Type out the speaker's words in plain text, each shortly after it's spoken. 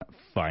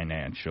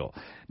financial.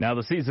 Now,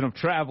 the season of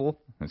travel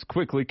is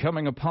quickly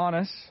coming upon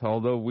us,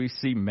 although we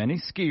see many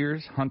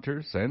skiers,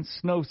 hunters, and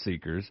snow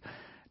seekers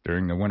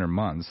during the winter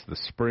months. The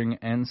spring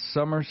and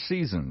summer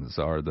seasons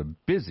are the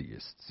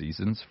busiest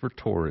seasons for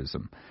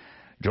tourism.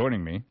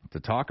 Joining me to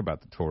talk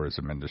about the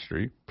tourism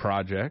industry,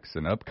 projects,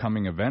 and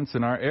upcoming events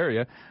in our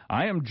area,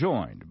 I am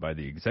joined by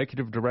the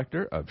Executive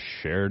Director of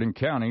Sheridan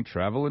County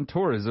Travel and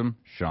Tourism,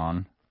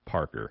 Sean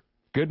Parker.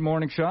 Good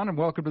morning, Sean, and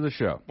welcome to the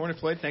show. Morning,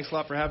 Floyd. Thanks a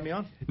lot for having me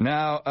on.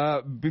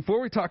 Now,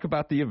 before we talk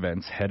about the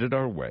events headed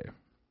our way,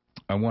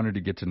 I wanted to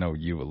get to know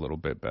you a little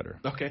bit better.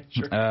 Okay,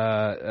 sure.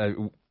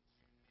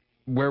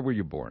 Where were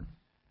you born?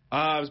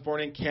 I was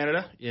born in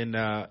Canada,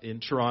 in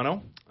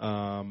Toronto,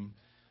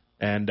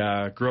 and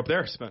grew up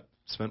there.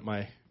 Spent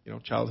my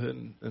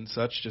childhood and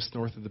such just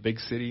north of the big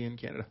city in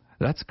Canada.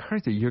 That's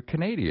crazy. You're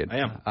Canadian. I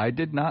am. I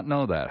did not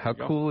know that. How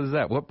cool is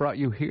that? What brought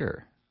you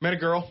here? Met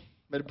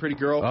a pretty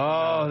girl.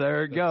 Oh,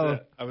 there you go.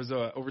 I was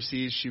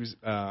overseas. She was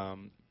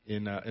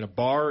in a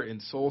bar in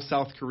Seoul,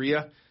 South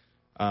Korea.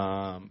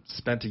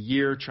 Spent a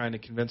year trying to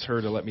convince her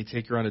to let me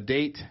take her on a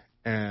date,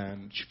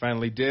 and she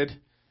finally did,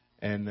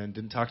 and then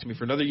didn't talk to me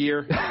for another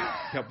year.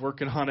 Kept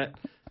working on it,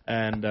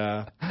 and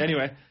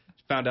anyway,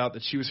 found out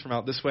that she was from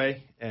out this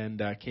way,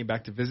 and came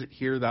back to visit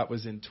here. That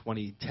was in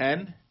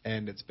 2010,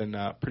 and it's been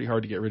pretty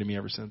hard to get rid of me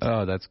ever since.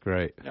 Oh, that's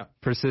great. Yeah.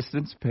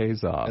 Persistence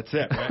pays off. That's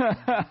it,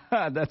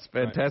 right? That's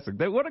fantastic.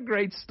 Right. What a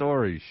great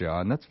story,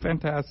 Sean. That's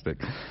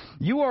fantastic.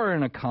 You are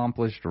an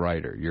accomplished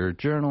writer. You're a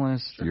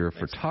journalist. Sure, you're a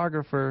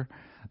photographer.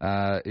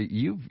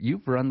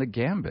 You've run the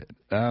gambit.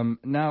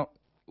 Now,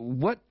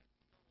 what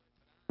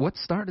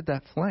started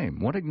that flame?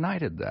 What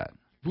ignited that?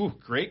 Ooh,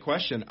 great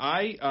question.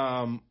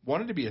 I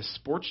wanted to be a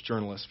sports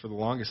journalist for the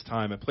longest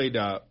time. I played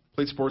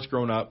sports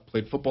growing up,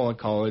 played football in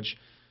college,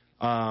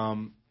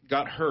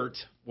 got hurt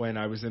when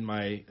I was in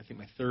my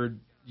third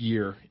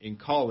year in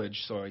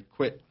college, so I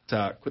quit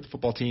the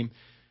football team,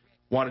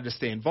 wanted to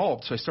stay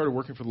involved, so I started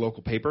working for the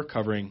local paper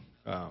covering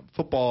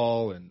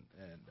football and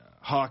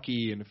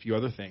hockey and a few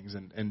other things,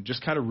 and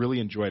just kind of really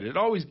enjoyed it. I'd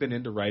always been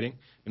into writing,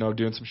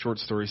 doing some short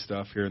story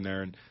stuff here and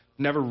there, and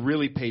never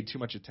really paid too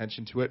much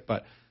attention to it,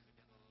 but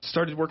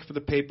started working for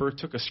the paper,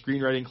 took a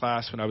screenwriting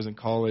class when I was in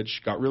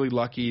college, got really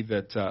lucky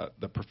that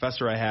the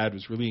professor I had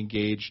was really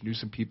engaged, knew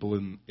some people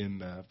in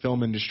the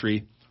film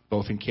industry,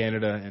 both in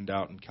Canada and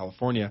out in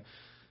California.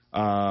 So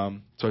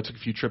I took a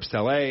few trips to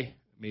L.A.,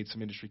 made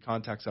some industry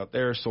contacts out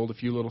there, sold a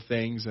few little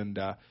things, and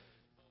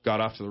got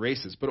off to the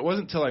races. But it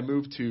wasn't until I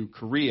moved to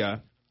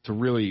Korea to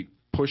really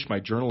push my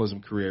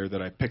journalism career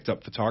that I picked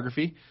up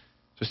photography.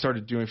 So I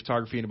started doing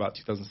photography in about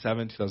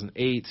 2007,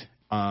 2008,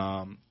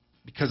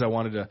 because I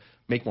wanted to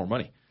make more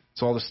money.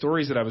 So all the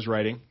stories that I was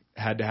writing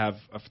had to have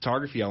a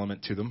photography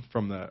element to them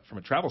from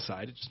a travel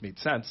side. It just made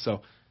sense. So I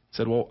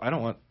said, well, I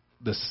don't want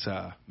this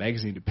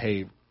magazine to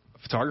pay a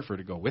photographer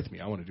to go with me.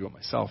 I want to do it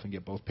myself and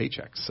get both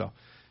paychecks. So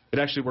it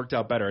actually worked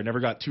out better. I never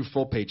got 2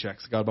 full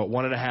paychecks. I got about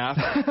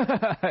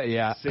 1.5.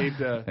 Yeah.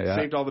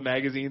 Saved all the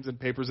magazines and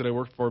papers that I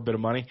worked for, a bit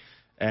of money.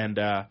 And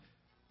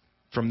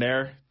from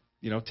there,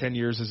 10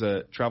 years as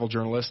a travel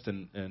journalist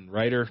and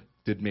writer,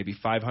 did maybe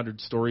 500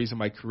 stories in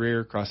my career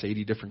across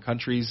 80 different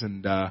countries,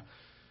 and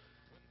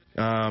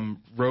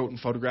wrote and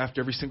photographed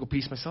every single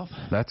piece myself.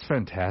 That's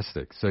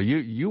fantastic. So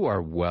you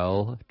are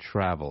well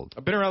traveled.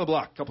 I've been around the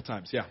block a couple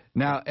times, yeah.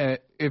 Now,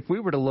 if we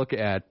were to look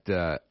at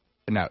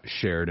now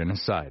Sheridan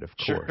aside, of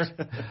course,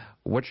 Sure.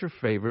 What's your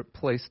favorite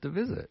place to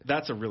visit?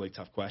 That's a really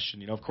tough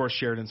question. Of course,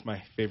 Sheridan's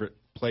my favorite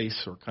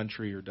place or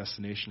country or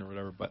destination or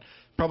whatever, but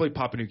probably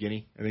Papua New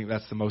Guinea. I think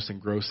that's the most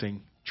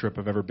engrossing trip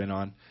I've ever been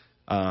on.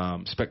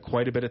 Spent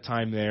quite a bit of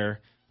time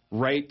there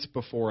right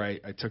before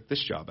I took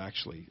this job,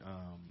 actually,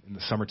 in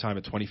the summertime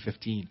of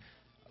 2015.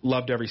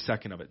 Loved every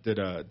second of it.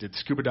 Did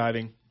scuba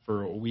diving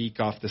for a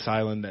week off this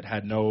island that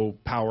had no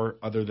power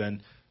other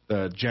than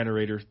the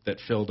generator that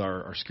filled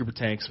our scuba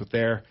tanks with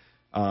air.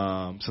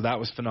 So that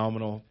was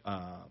phenomenal.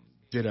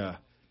 Did a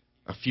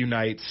few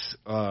nights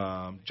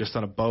just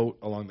on a boat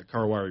along the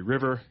Karawari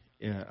River,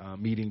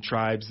 meeting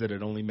tribes that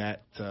had only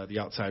met the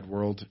outside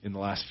world in the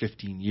last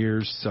 15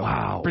 years. So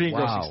pretty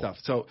engrossing stuff.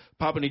 So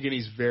Papua New Guinea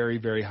is very,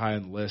 very high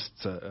on the list.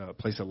 It's a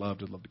place I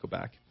loved. I'd love to go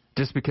back.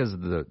 Just because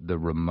of the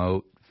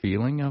remote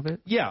feeling of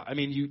it? Yeah. I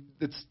mean,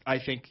 I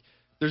think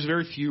there's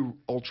very few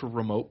ultra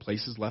remote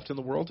places left in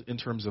the world in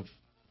terms of,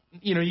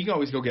 you can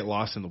always go get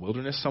lost in the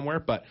wilderness somewhere,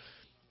 but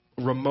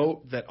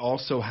remote that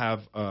also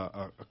have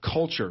a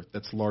culture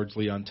that's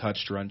largely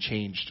untouched or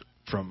unchanged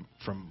from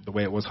the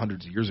way it was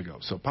hundreds of years ago.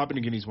 So Papua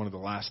New Guinea is one of the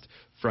last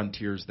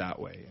frontiers that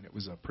way, and it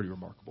was a pretty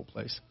remarkable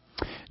place.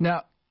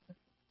 Now,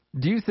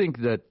 do you think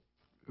that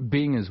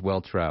being as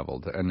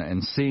well-traveled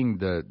and seeing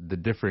the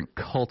different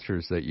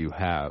cultures that you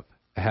have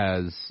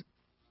has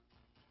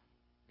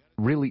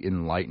really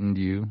enlightened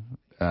you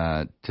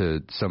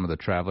to some of the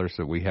travelers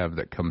that we have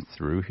that come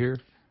through here?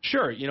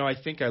 Sure. I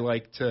think I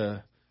like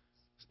to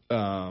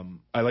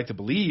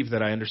believe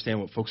that I understand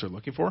what folks are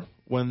looking for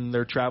when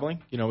they're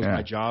traveling. It's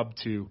my job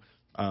to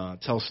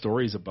tell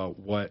stories about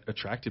what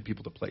attracted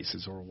people to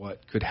places or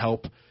what could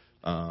help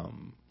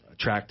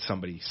attract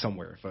somebody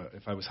somewhere.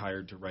 If I was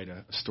hired to write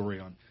a story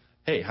on,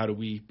 hey, how do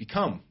we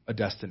become a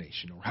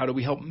destination, or how do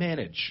we help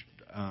manage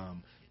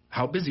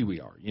how busy we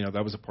are?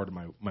 That was a part of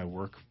my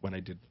work when I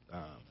did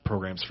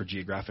programs for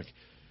geographic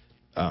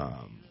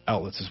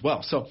outlets as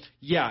well. So,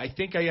 yeah, I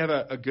think I have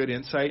a good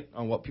insight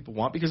on what people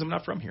want because I'm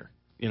not from here.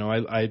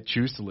 I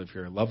choose to live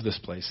here. I love this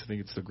place. I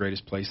think it's the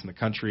greatest place in the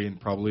country and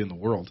probably in the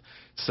world.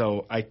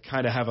 So I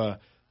kind of have a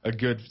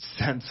good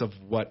sense of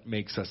what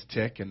makes us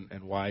tick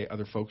and why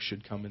other folks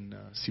should come and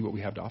see what we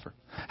have to offer.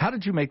 How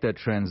did you make that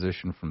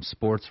transition from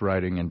sports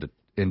writing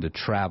into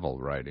travel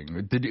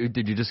writing? Did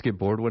you just get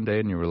bored one day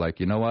and you were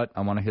like, you know what,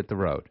 I want to hit the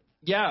road?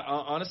 Yeah,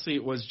 honestly,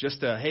 it was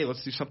just hey,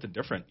 let's do something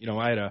different.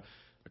 I had a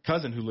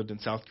cousin who lived in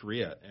South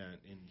Korea,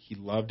 and he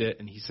loved it,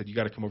 and he said, you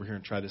got to come over here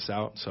and try this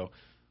out. So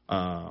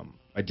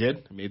I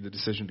did. I made the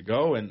decision to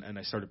go, and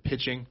I started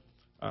pitching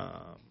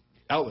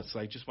outlets.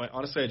 I just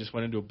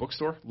went into a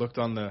bookstore, looked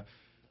on the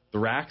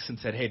racks, and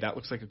said, hey, that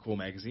looks like a cool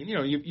magazine.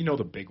 You know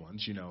the big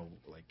ones,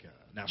 like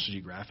National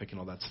Geographic and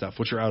all that stuff,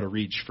 which are out of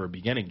reach for a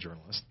beginning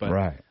journalist. But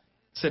right.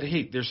 Said,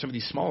 hey, there's some of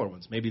these smaller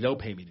ones. Maybe they'll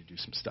pay me to do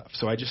some stuff.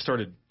 So I just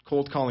started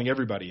cold calling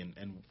everybody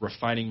and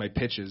refining my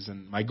pitches.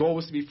 And my goal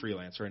was to be a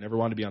freelancer. I never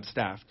wanted to be on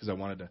staff because I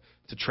wanted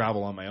to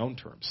travel on my own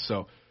terms.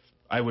 So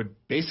I would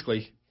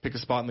basically pick a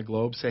spot in the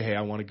globe, say, hey,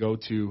 I want to go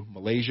to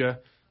Malaysia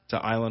to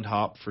island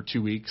hop for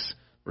 2 weeks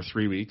or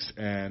 3 weeks,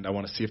 and I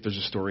want to see if there's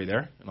a story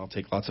there. And I'll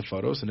take lots of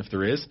photos. And if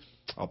there is,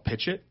 I'll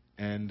pitch it.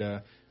 And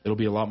it'll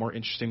be a lot more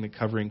interesting than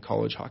covering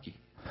college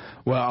hockey.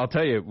 Well, I'll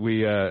tell you,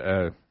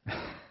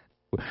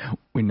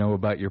 we know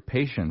about your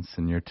patience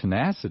and your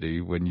tenacity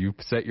when you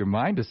set your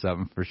mind to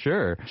something, for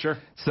sure. Sure.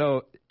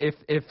 So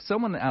if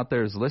someone out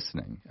there is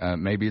listening,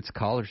 maybe it's a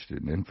college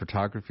student in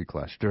photography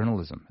class,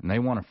 journalism, and they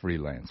want to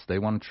freelance, they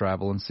want to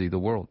travel and see the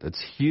world.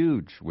 It's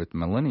huge with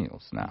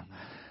millennials now.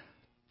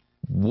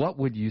 What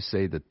would you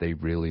say that they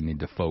really need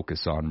to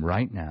focus on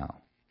right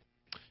now?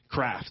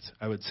 Craft,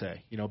 I would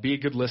say. Be a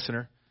good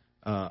listener.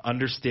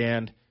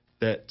 Understand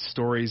that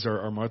stories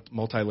are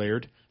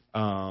multi-layered.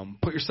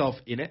 Put yourself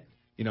in it.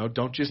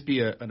 Don't just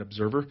be an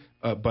observer,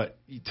 but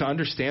to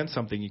understand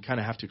something, you kind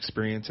of have to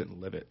experience it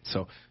and live it.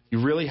 So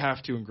you really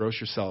have to engross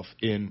yourself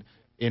in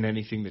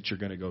anything that you're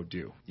going to go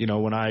do.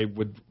 When I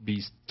would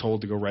be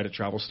told to go write a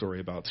travel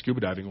story about scuba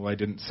diving, well, I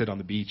didn't sit on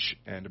the beach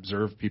and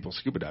observe people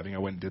scuba diving. I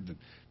went and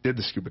did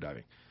the scuba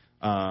diving.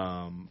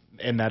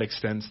 And that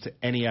extends to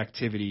any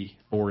activity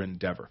or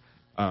endeavor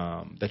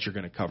that you're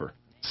going to cover.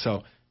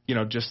 So,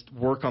 just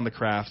work on the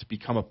craft,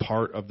 become a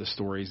part of the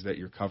stories that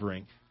you're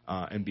covering,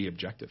 and be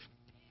objective.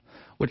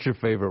 What's your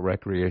favorite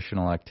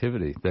recreational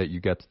activity that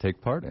you got to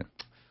take part in?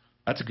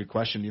 That's a good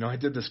question. I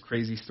did this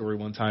crazy story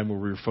one time where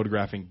we were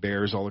photographing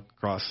bears all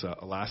across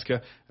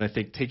Alaska, and I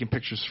think taking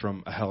pictures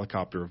from a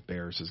helicopter of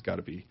bears has got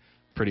to be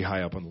pretty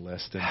high up on the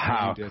list. And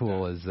how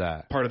cool is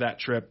that? Part of that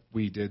trip,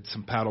 we did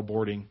some paddle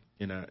boarding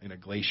in a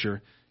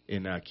glacier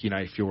in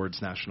Kenai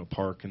Fjords National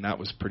Park, and that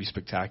was pretty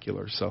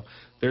spectacular. So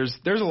there's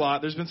a lot.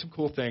 There's been some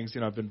cool things.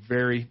 I've been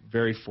very,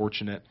 very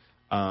fortunate,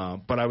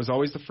 but I was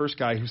always the first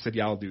guy who said,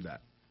 yeah, I'll do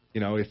that.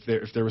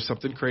 If there was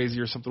something crazy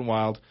or something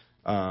wild,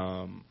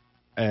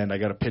 and I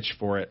got a pitch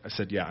for it, I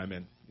said, yeah, I'm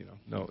in.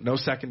 No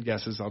second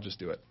guesses. I'll just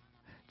do it.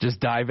 Just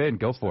dive in.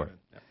 Go for it.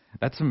 Yeah.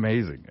 That's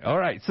amazing. All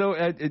right. So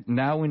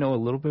now we know a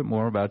little bit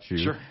more about you.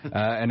 Sure.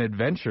 An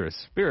adventurous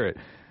spirit.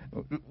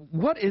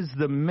 What is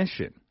the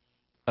mission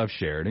of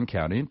Sheridan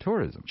County and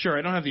Tourism? Sure.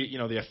 I don't have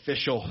the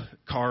official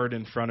card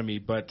in front of me,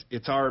 but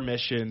it's our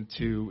mission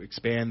to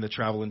expand the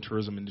travel and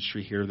tourism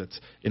industry here that's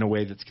in a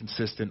way that's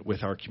consistent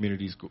with our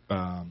community's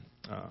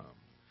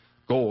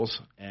goals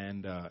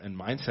and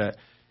mindset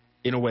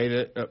in a way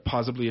that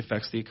positively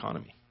affects the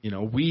economy.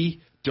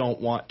 We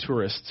don't want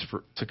tourists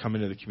to come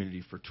into the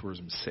community for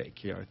tourism's sake.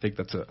 I think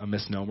that's a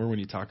misnomer when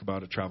you talk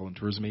about a travel and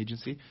tourism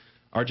agency.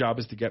 Our job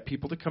is to get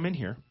people to come in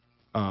here,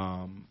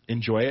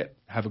 enjoy it,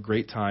 have a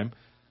great time,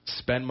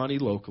 spend money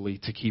locally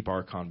to keep our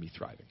economy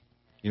thriving.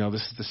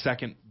 This is the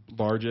second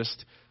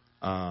largest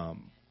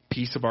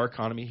piece of our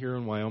economy here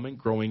in Wyoming,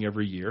 growing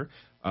every year.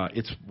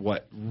 It's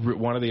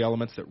one of the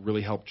elements that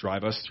really helped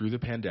drive us through the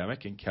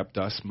pandemic and kept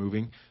us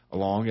moving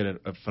along at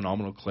a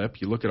phenomenal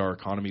clip. You look at our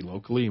economy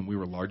locally, and we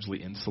were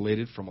largely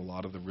insulated from a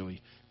lot of the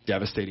really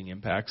devastating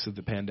impacts of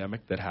the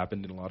pandemic that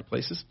happened in a lot of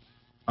places.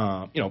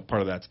 Part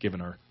of that's given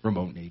our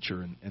remote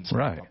nature and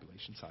small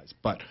population size.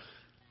 But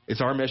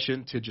it's our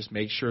mission to just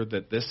make sure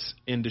that this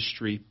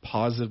industry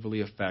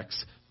positively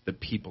affects the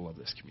people of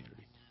this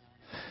community.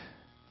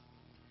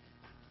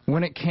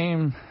 When it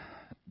came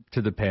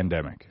to the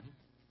pandemic,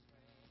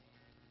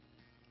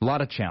 a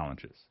lot of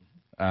challenges.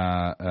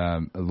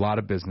 A lot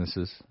of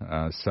businesses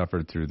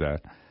suffered through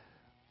that.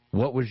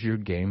 What was your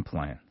game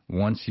plan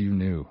once you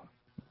knew,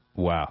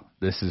 wow,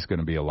 this is going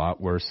to be a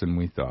lot worse than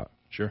we thought?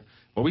 Sure.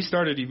 Well, we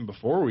started even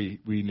before we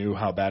knew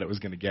how bad it was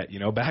going to get.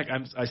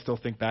 I still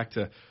think back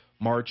to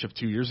March of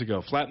 2 years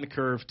ago. Flatten the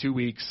curve, 2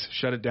 weeks,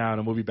 shut it down,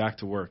 and we'll be back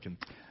to work. And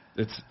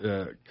it's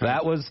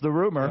that was the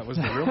rumor. That was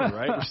the rumor,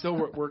 right? We're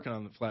still working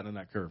on flattening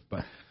that curve.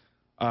 But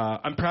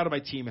I'm proud of my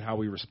team and how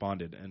we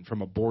responded, and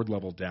from a board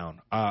level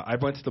down. I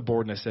went to the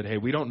board and I said, hey,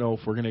 we don't know if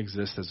we're going to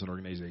exist as an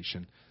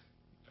organization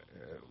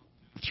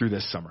through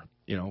this summer.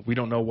 We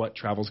don't know what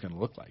travel's going to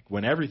look like.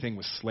 When everything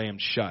was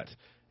slammed shut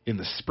in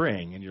the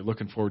spring and you're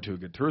looking forward to a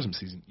good tourism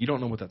season, you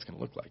don't know what that's going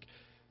to look like.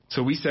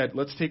 So we said,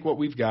 let's take what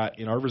we've got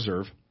in our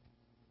reserve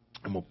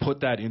and we'll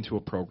put that into a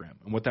program.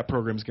 And what that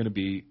program is going to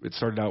be, it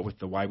started out with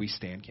the Why We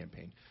Stand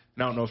campaign.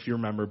 And I don't know if you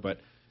remember, but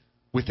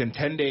within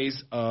 10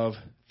 days of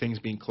things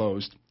being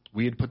closed,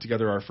 we had put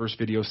together our first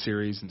video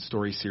series and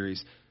story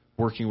series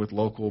working with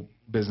local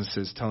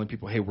businesses, telling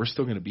people, hey, we're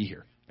still going to be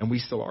here. And we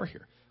still are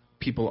here.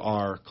 People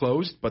are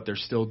closed, but they're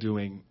still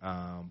doing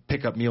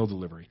pickup meal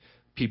delivery.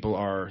 People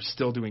are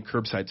still doing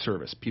curbside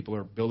service. People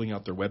are building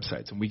out their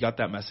websites. And we got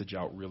that message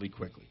out really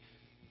quickly.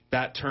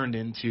 That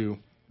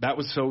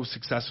was so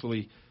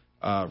successfully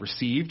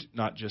received,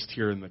 not just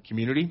here in the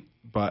community,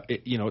 but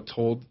it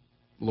told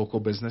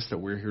local business that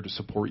we're here to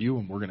support you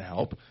and we're going to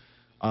help.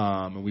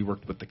 And we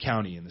worked with the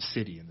county and the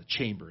city and the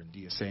chamber and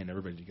DSA and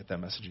everybody to get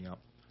that messaging out.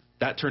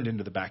 That turned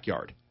into the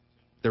backyard.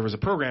 There was a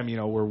program,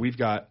 where we've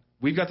got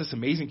this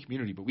amazing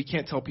community, but we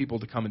can't tell people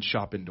to come and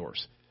shop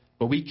indoors.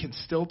 But we can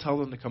still tell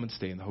them to come and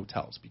stay in the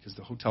hotels because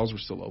the hotels were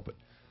still open.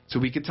 So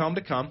we could tell them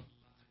to come,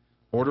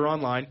 order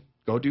online,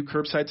 go do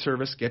curbside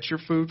service, get your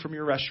food from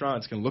your restaurant.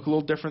 It's going to look a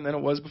little different than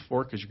it was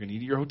before because you're going to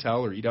eat at your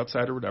hotel or eat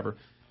outside or whatever.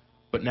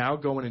 But now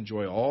go and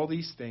enjoy all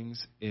these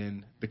things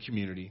in the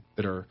community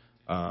that are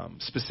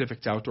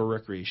specific to outdoor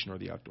recreation or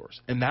the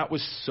outdoors. And that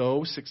was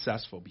so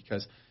successful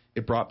because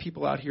it brought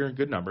people out here in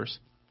good numbers.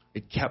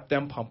 It kept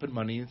them pumping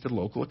money into the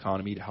local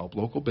economy to help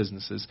local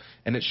businesses,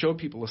 and it showed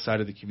people a side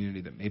of the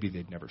community that maybe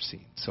they'd never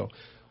seen. So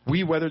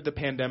we weathered the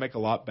pandemic a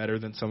lot better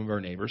than some of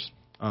our neighbors.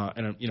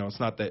 And it's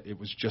not that it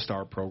was just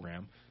our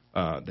program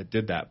that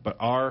did that, but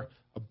our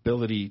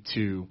ability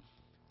to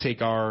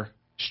take our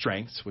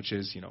strengths, which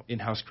is,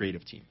 in-house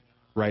creative team,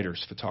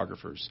 writers,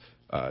 photographers,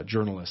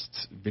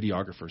 journalists,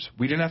 videographers.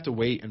 We didn't have to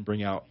wait and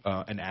bring out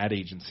an ad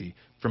agency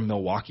from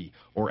Milwaukee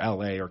or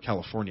LA or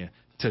California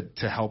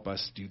to help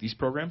us do these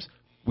programs.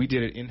 We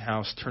did it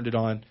in-house, turned it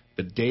on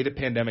the day the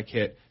pandemic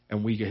hit,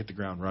 and we hit the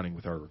ground running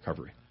with our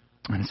recovery.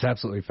 And it's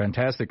absolutely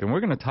fantastic. And we're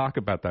going to talk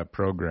about that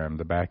program,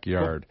 The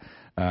Backyard,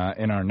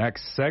 in our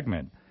next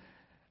segment.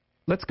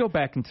 Let's go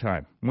back in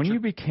time. When you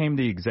became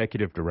the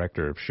executive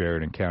director of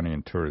Sheridan County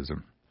and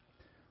Tourism,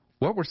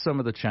 what were some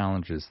of the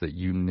challenges that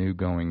you knew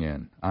going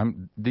in?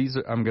 I'm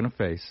going to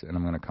face and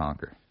I'm going to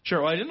conquer.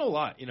 Sure. Well, I didn't know a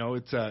lot.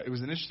 It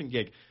was an interesting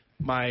gig.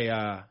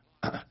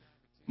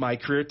 My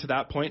career to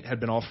that point had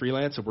been all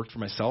freelance. I worked for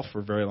myself for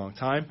a very long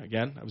time.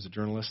 Again, I was a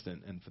journalist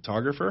and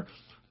photographer.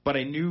 But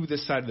I knew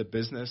this side of the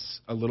business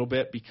a little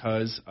bit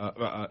because,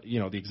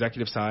 the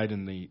executive side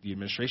and the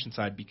administration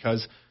side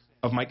because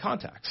of my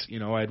contacts.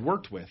 I had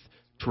worked with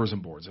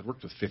tourism boards. I'd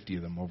worked with 50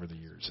 of them over the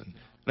years. And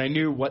I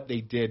knew what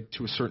they did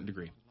to a certain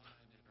degree.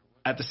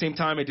 At the same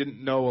time, I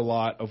didn't know a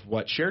lot of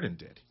what Sheridan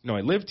did.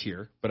 I lived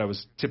here, but I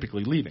was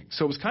typically leaving.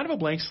 So it was kind of a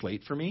blank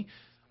slate for me.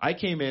 I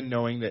came in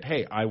knowing that,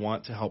 hey, I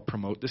want to help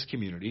promote this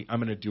community. I'm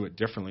going to do it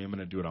differently. I'm going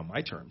to do it on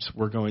my terms.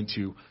 We're going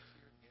to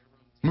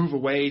move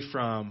away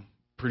from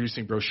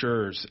producing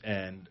brochures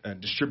and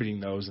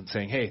distributing those and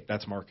saying, hey,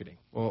 that's marketing.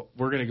 Well,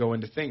 we're going to go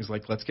into things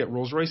like let's get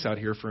Rolls-Royce out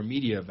here for a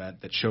media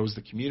event that shows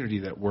the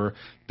community that we're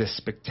this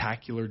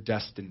spectacular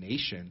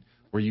destination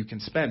where you can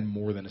spend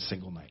more than a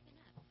single night.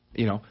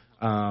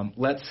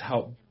 Let's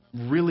help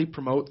really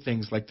promote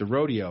things like the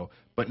rodeo,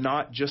 but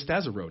not just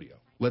as a rodeo.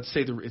 Let's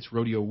say it's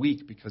rodeo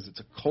week because it's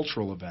a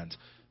cultural event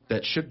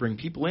that should bring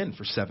people in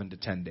for 7 to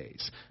 10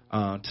 days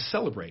to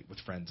celebrate with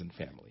friends and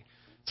family.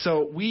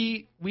 So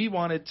we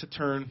wanted to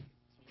turn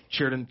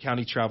Sheridan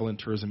County Travel and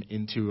Tourism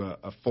into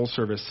a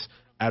full-service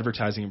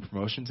advertising and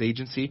promotions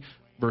agency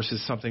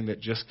versus something that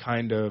just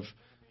kind of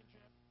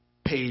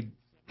paid,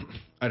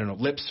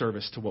 lip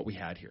service to what we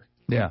had here.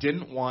 Yeah. We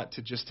didn't want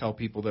to just tell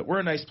people that we're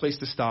a nice place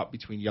to stop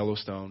between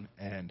Yellowstone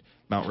and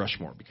Mount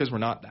Rushmore because we're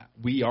not that.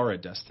 We are a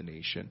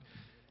destination.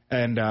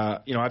 And,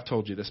 I've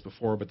told you this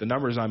before, but the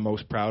numbers I'm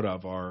most proud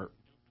of are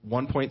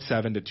 1.7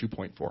 to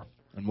 2.4.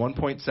 And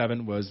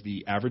 1.7 was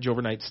the average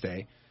overnight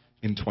stay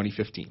in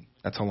 2015.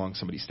 That's how long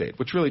somebody stayed,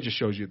 which really just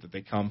shows you that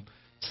they come,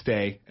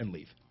 stay, and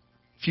leave.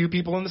 Few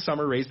people in the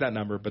summer raise that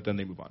number, but then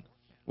they move on.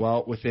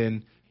 Well,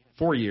 within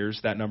 4 years,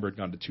 that number had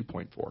gone to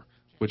 2.4,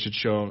 which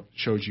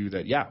shows you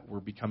that, yeah, we're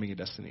becoming a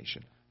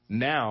destination.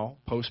 Now,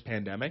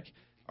 post-pandemic,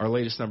 our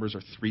latest numbers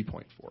are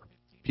 3.4.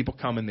 People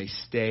come and they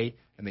stay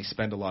and they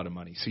spend a lot of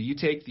money. So you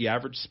take the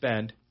average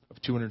spend of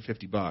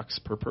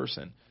 $250 per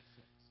person,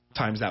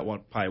 times that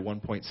by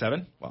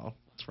 1.7, well,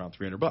 it's around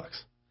 $300.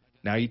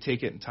 Now you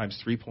take it and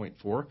times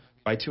 3.4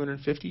 by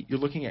 250, you're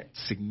looking at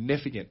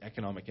significant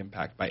economic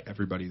impact by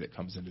everybody that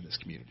comes into this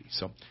community.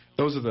 So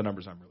those are the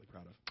numbers I'm really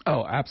proud of.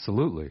 Oh,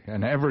 absolutely.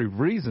 And every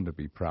reason to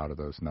be proud of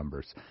those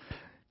numbers.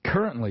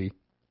 Currently,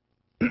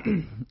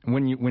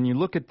 when you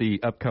look at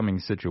the upcoming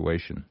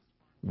situation,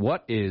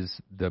 what is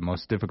the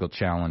most difficult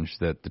challenge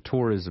that the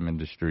tourism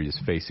industry is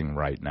facing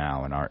right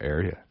now in our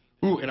area?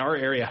 In our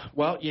area.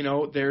 Well,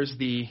 there's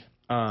the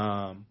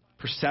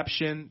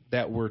perception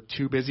that we're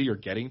too busy or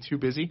getting too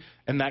busy,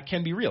 and that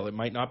can be real. It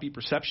might not be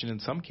perception in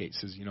some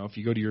cases. If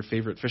you go to your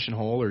favorite fishing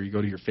hole or you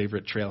go to your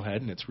favorite trailhead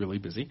and it's really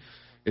busy,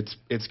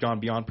 it's gone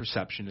beyond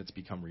perception. It's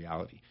become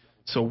reality.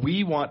 So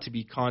we want to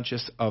be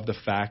conscious of the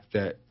fact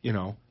that,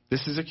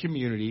 this is a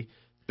community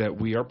that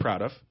we are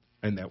proud of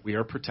and that we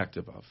are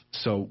protective of.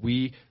 So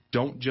we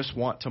don't just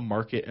want to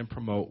market and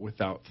promote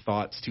without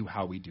thoughts to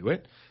how we do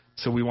it.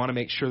 So we want to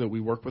make sure that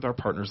we work with our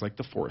partners like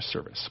the Forest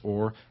Service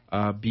or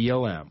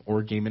BLM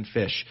or Game and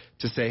Fish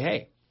to say,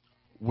 hey,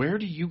 where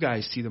do you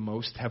guys see the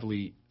most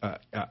heavily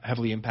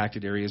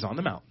impacted areas on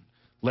the mountain?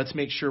 Let's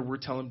make sure we're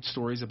telling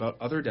stories about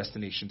other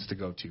destinations to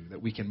go to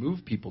that we can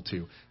move people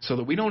to so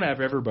that we don't have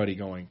everybody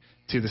going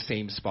to the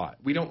same spot.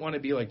 We don't want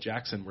to be like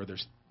Jackson where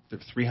there's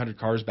 300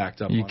 cars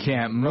backed up. You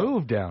can't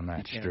move down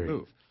that street. You can't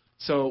move.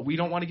 So we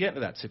don't want to get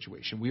into that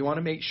situation. We want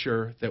to make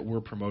sure that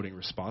we're promoting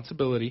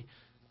responsibility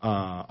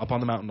up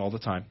on the mountain all the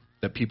time,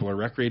 that people are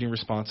recreating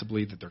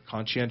responsibly, that they're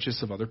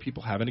conscientious of other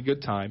people having a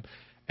good time,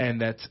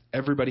 and that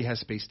everybody has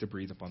space to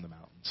breathe up on the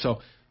mountain.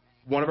 So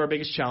one of our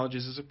biggest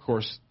challenges is, of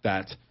course,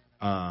 that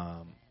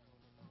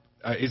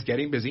is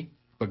getting busy,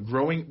 but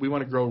growing. We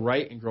want to grow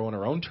right and grow on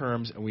our own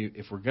terms, and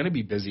if we're going to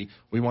be busy,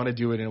 we want to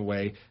do it in a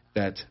way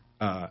that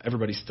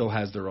everybody still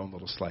has their own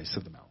little slice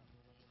of the mountain.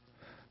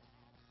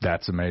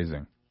 That's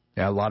amazing.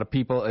 Yeah, a lot of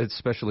people,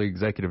 especially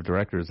executive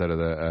directors out of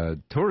the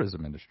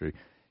tourism industry,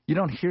 you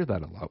don't hear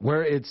that a lot.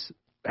 Where it's,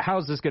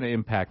 how's this going to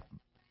impact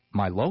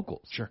my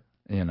locals? Sure.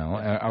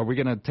 Are we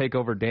going to take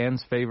over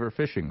Dan's favorite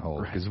fishing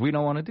hole? Because we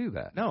don't want to do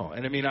that. No,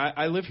 and I mean,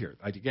 I live here.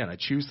 I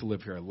choose to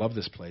live here. I love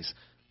this place.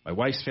 My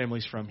wife's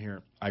family's from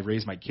here. I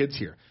raise my kids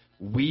here.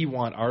 We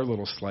want our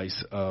little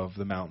slice of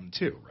the mountain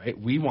too, right?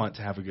 We want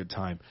to have a good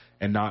time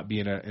and not be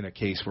in a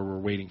case where we're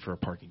waiting for a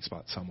parking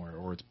spot somewhere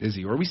or it's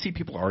busy or we see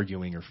people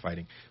arguing or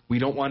fighting. We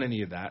don't want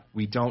any of that.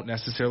 We don't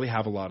necessarily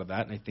have a lot of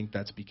that, and I think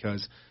that's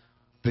because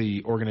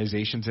the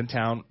organizations in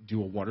town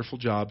do a wonderful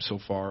job so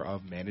far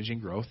of managing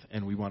growth,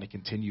 and we want to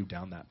continue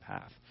down that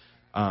path.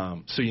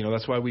 So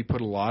that's why we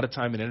put a lot of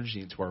time and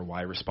energy into our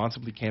Why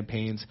Responsibly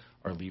campaigns,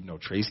 our Leave No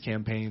Trace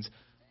campaigns.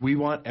 We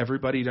want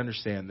everybody to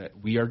understand that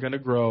we are going to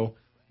grow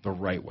the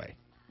right way.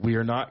 We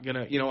are not going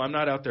to, I'm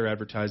not out there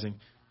advertising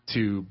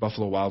to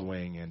Buffalo Wild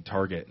Wing and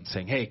Target and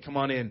saying, hey, come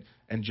on in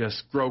and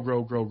just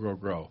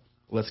grow.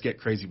 Let's get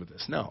crazy with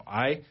this. No,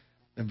 I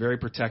am very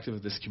protective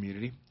of this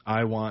community.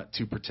 I want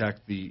to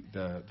protect the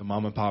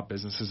mom and pop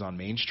businesses on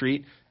Main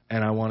Street,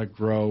 and I want to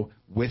grow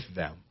with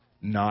them,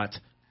 not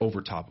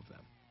over top of them.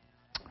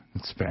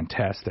 That's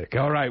fantastic.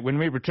 All right, when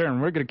we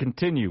return, we're going to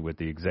continue with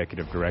the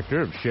Executive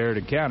Director of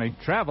Sheridan County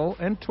Travel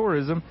and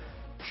Tourism,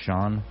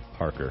 Sean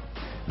Parker.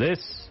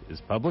 This is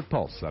Public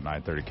Pulse on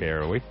 930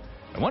 KROE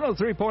and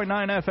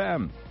 103.9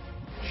 FM,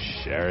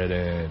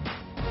 Sheridan.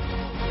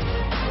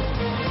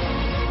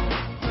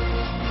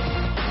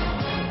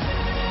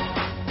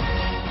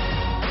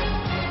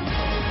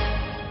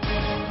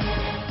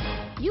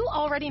 You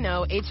already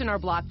know H&R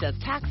Block does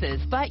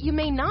taxes, but you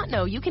may not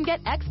know you can get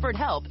expert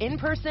help in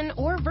person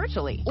or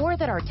virtually, or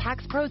that our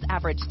tax pros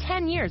average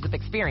 10 years of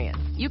experience.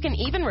 You can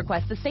even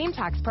request the same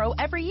tax pro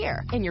every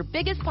year, and your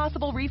biggest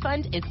possible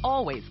refund is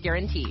always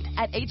guaranteed.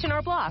 At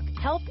H&R Block,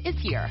 help is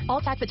here.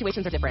 All tax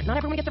situations are different. Not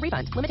everyone gets a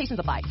refund. Limitations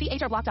apply. See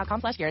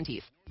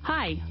hrblock.com/guarantees.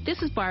 Hi,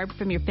 this is Barb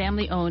from your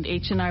family-owned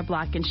H&R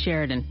Block in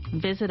Sheridan.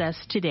 Visit us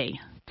today.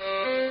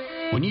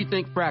 When you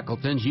think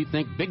Frackleton's, you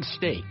think big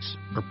steaks,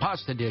 or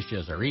pasta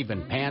dishes, or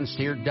even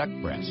pan-seared duck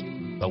breast.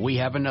 But we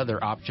have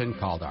another option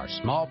called our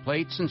small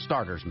plates and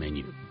starters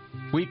menu.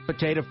 Sweet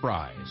potato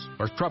fries,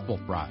 or truffle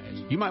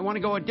fries. You might want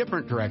to go a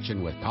different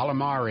direction with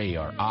calamari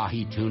or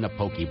ahi tuna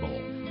poke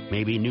bowl.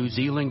 Maybe New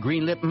Zealand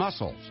green lip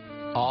mussels.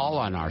 All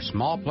on our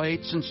small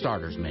plates and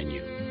starters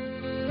menu.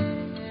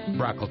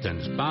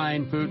 Frackleton's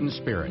Fine Food and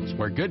Spirits,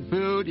 where good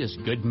food is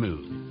good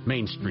mood.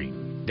 Main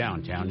Street,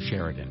 downtown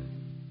Sheridan.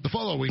 The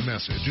following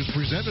message is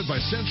presented by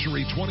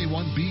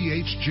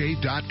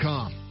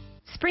Century21BHJ.com.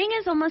 Spring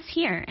is almost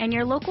here, and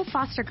your local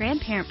foster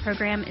grandparent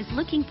program is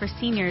looking for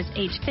seniors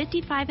age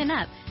 55 and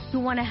up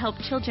who want to help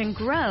children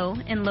grow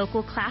in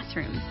local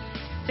classrooms.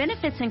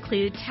 Benefits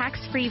include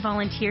tax-free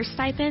volunteer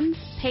stipends,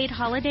 paid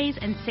holidays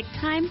and sick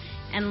time,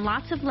 and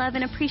lots of love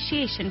and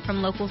appreciation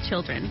from local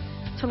children.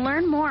 To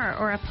learn more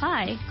or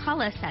apply,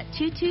 call us at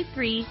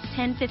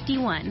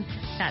 223-1051.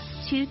 That's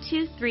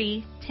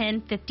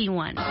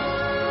 223-1051.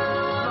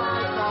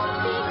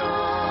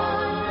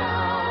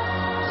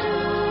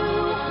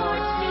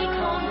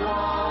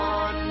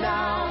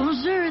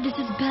 Bonjour, this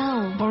is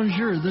Belle.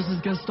 Bonjour, this is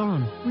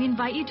Gaston. We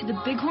invite you to the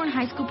Bighorn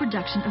High School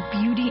production of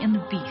Beauty and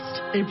the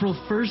Beast. April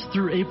 1st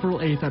through April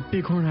 8th at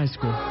Bighorn High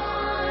School.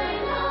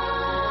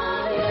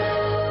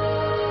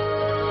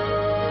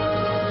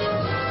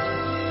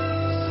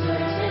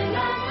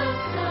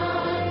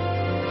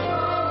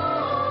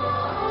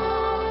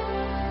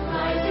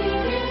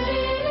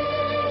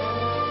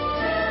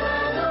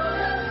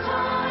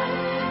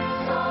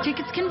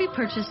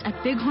 purchased at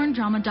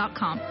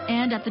bighorndrama.com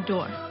and at the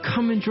door.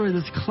 Come enjoy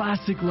this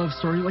classic love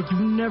story like you've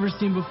never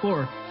seen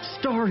before,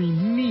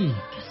 starring me.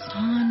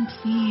 Gaston,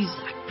 please,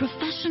 act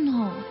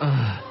professional.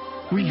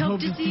 We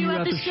hope to see you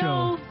at the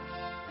show.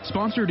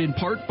 Sponsored in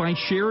part by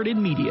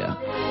Sheridan Media.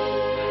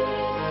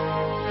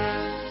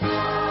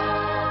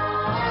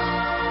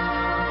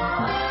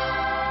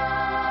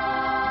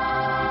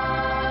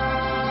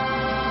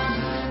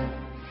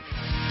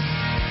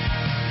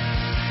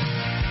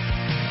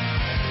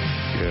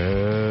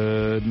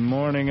 Good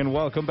morning and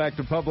welcome back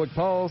to Public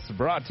Pulse,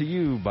 brought to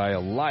you by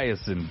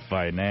Eliason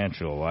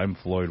Financial. I'm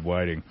Floyd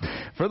Whiting.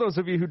 For those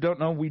of you who don't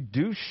know, we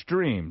do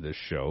stream this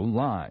show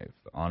live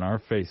on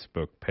our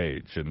Facebook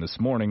page. And this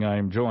morning I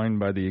am joined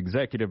by the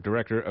Executive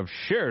Director of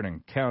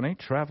Sheridan County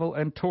Travel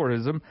and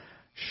Tourism,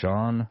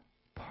 Sean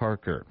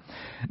Parker.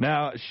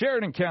 Now,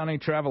 Sheridan County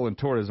Travel and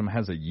Tourism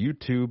has a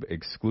YouTube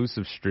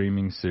exclusive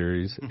streaming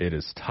series. It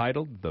is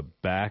titled The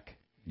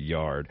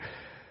Backyard.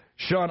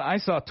 Sean, I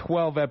saw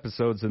 12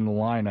 episodes in the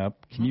lineup.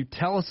 Can you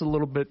tell us a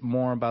little bit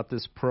more about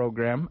this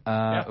program?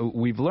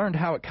 We've learned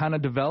how it kind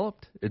of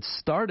developed. It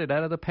started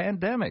out of the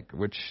pandemic,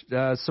 which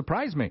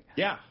surprised me.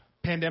 Yeah,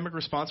 pandemic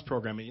response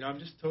program. And, I'm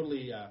just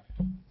totally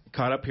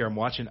caught up here. I'm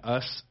watching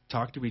us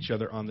talk to each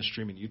other on the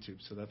streaming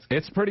YouTube. So that's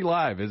It's pretty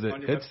live, is it?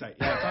 On your website.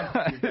 Yeah, it's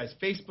on your guys'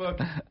 Facebook.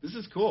 This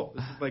is cool.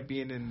 This is like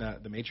being in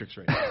the Matrix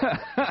right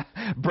now.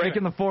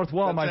 Breaking the fourth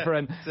wall, my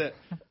friend. That's it.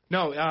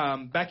 No,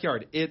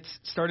 Backyard. It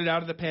started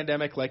out of the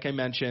pandemic, like I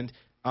mentioned,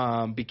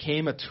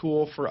 became a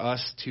tool for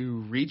us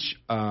to reach,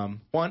 a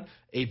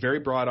very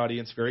broad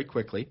audience very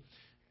quickly,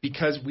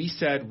 because we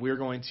said we're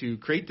going to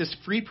create this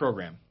free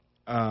program.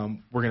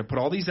 We're going to put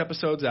all these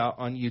episodes out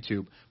on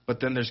YouTube, but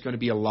then there's going to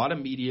be a lot of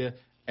media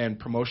and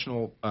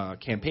promotional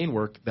campaign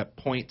work that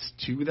points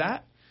to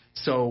that.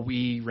 So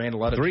we ran a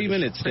lot of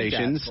 3-minute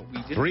stations. Ads,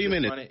 but we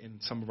didn't run it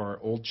in some of our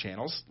old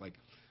channels, like.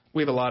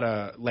 We have a lot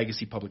of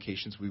legacy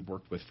publications we've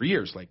worked with for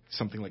years, like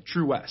something like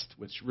True West,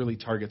 which really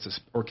targets us,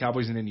 or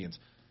Cowboys and Indians,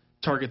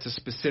 targets a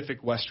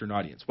specific Western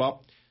audience.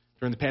 Well,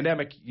 during the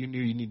pandemic, you knew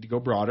you need to go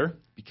broader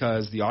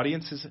because the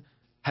audiences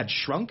had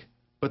shrunk,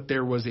 but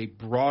there was a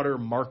broader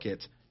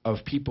market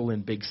of people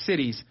in big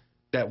cities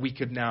that we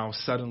could now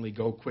suddenly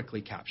go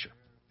quickly capture,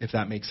 if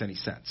that makes any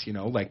sense.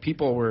 Like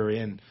people were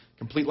in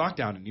complete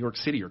lockdown in New York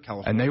City or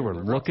California. And they were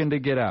looking to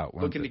get out.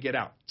 Looking to get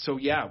out. So,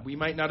 yeah, we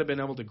might not have been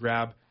able to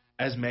grab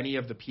as many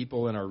of the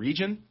people in our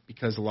region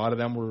because a lot of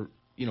them were,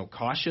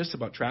 cautious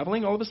about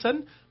traveling all of a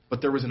sudden.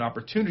 But there was an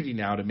opportunity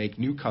now to make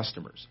new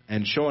customers.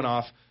 And showing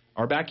off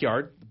our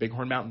backyard, the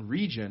Bighorn Mountain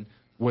region,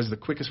 was the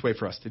quickest way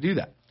for us to do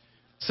that.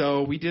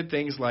 So we did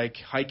things like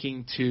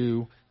hiking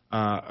to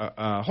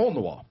a hole in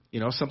the wall,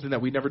 something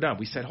that we'd never done.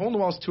 We said hole in the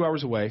wall is 2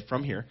 hours away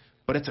from here,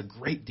 but it's a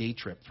great day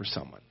trip for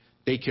someone.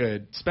 They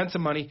could spend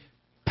some money,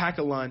 pack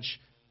a lunch,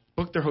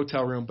 book their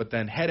hotel room, but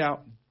then head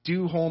out,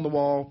 do hole in the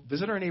wall,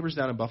 visit our neighbors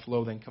down in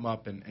Buffalo, then come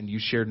up and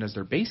use Sheridan as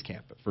their base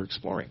camp for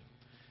exploring.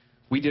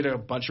 We did a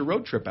bunch of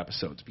road trip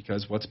episodes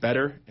because what's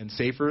better and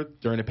safer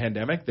during a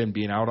pandemic than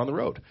being out on the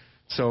road?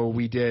 So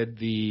we did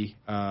the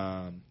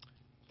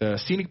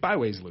Scenic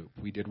Byways Loop.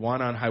 We did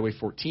one on Highway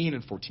 14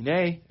 and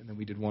 14A, and then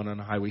we did one on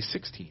Highway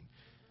 16.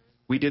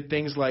 We did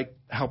things like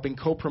helping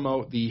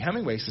co-promote the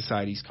Hemingway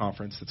Society's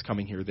conference that's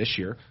coming here this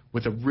year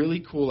with a really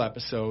cool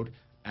episode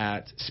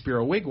at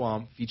Spiro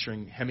Wigwam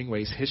featuring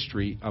Hemingway's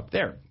history up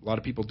there. A lot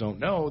of people don't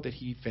know that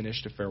he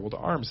finished A Farewell to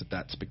Arms at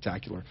that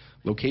spectacular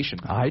location.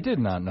 I did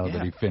not know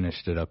that he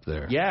finished it up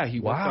there. Yeah,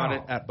 he worked on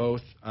it at both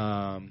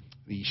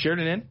the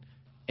Sheridan Inn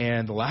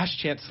and the Last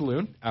Chance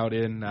Saloon out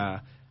in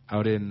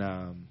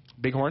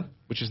Bighorn,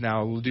 which is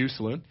now Ladue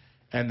Saloon,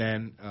 and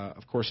then,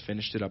 of course,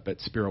 finished it up at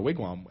Spiro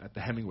Wigwam at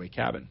the Hemingway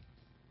Cabin.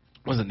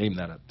 Wasn't named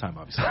that at the time,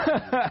 obviously.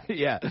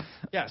 Yeah.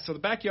 Yeah, so the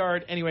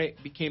Backyard, anyway,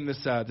 became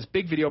this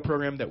big video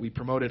program that we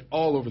promoted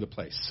all over the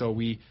place. So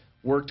we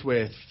worked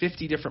with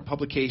 50 different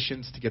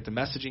publications to get the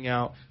messaging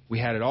out. We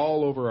had it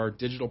all over our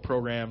digital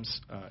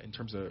programs in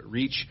terms of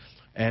reach,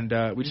 and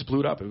we just blew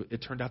it up. It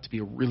turned out to be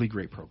a really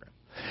great program.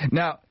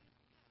 Now,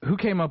 who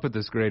came up with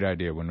this great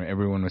idea when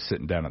everyone was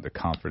sitting down at the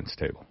conference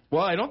table?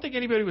 Well, I don't think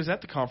anybody was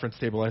at the conference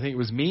table. I think it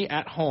was me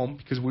at home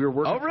because we were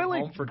working from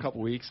home for a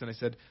couple weeks, and I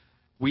said,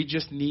 we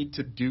just need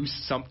to do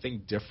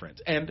something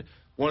different. And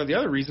one of the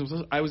other reasons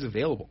was I was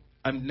available.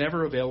 I'm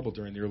never available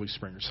during the early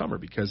spring or summer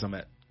because I'm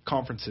at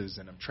conferences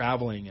and I'm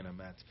traveling and I'm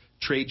at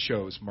trade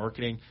shows,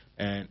 marketing,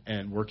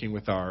 and working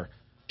with our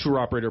tour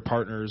operator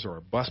partners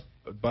or bus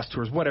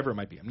tours, whatever it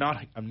might be.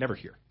 I'm never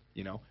here.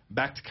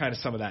 Back to kind of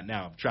some of that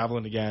now. I'm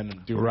traveling again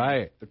and doing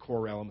the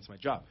core elements of my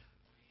job.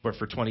 But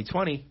for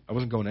 2020, I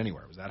wasn't going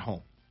anywhere. I was at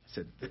home. I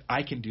said,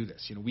 I can do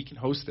this. We can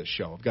host this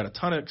show. I've got a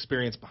ton of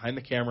experience behind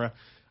the camera.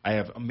 I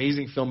have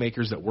amazing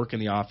filmmakers that work in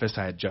the office.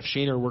 I had Jeff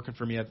Shaner working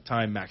for me at the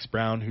time, Max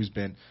Brown, who's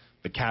been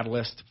the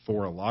catalyst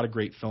for a lot of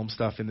great film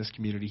stuff in this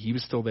community. He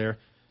was still there.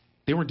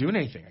 They weren't doing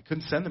anything. I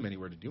couldn't send them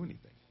anywhere to do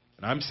anything.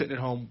 And I'm sitting at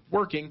home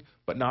working,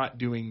 but not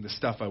doing the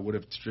stuff I would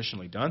have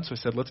traditionally done. So I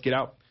said, let's get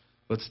out.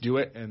 Let's do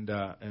it, and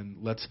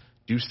let's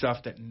do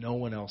stuff that no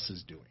one else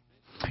is doing.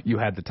 You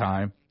had the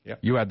time.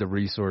 Yep. You had the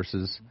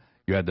resources.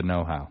 You had the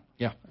know-how.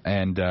 Yeah.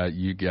 And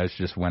you guys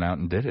just went out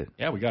and did it.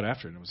 Yeah, we got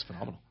after it, and it was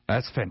phenomenal.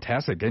 That's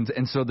fantastic.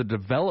 And so the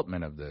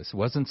development of this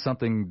wasn't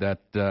something that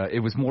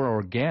it was more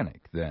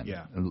organic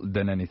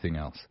than anything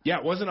else. Yeah,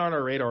 it wasn't on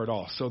our radar at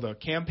all. So the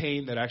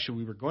campaign that actually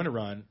we were going to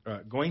run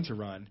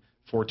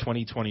for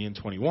 2020 and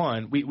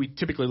 21, we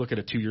typically look at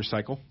a 2-year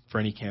cycle for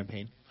any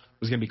campaign. It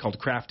was going to be called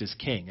Craft is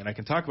King, and I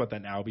can talk about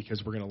that now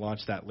because we're going to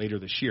launch that later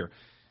this year.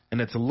 And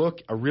it's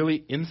a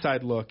really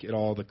inside look at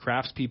all the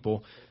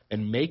craftspeople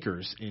and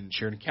makers in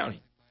Sheridan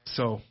County.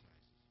 So,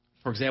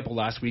 for example,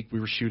 last week we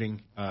were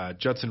shooting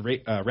Judson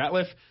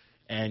Ratliff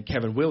and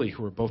Kevin Willey,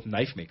 who are both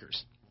knife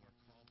makers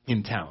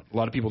in town. A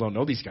lot of people don't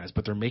know these guys,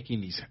 but they're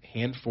making these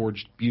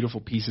hand-forged,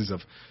 beautiful pieces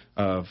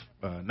of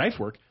knife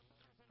work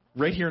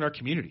right here in our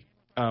community.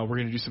 We're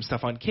going to do some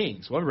stuff on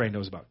Kings. Well, everybody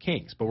knows about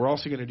Kings, but we're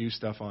also going to do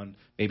stuff on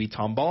maybe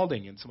Tom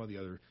Balding and some of the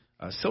other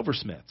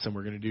silversmiths, and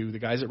we're going to do the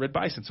guys at Red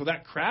Bison. So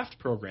that craft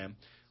program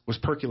was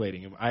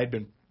percolating, and I had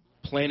been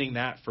planning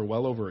that for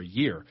well over a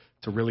year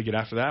to really get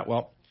after that.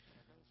 Well,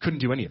 couldn't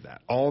do any of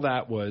that. All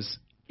that was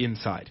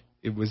inside.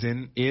 It was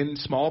in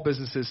small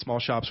businesses, small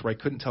shops where I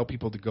couldn't tell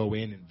people to go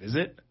in and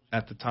visit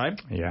at the time.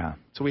 Yeah.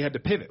 So we had to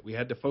pivot. We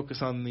had to focus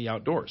on the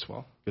outdoors.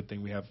 Well, good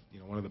thing we have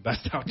one of the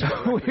best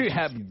outdoors. We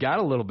have got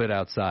a little bit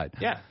outside.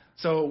 Yeah.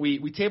 So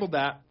we tabled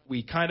that.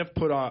 We kind of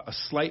put a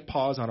slight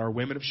pause on our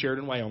Women of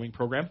Sheridan, Wyoming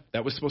program.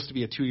 That was supposed to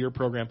be a 2-year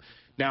program.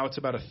 Now it's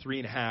about a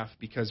 3.5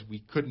 because we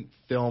couldn't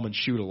film and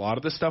shoot a lot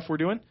of the stuff we're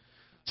doing.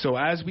 So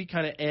as we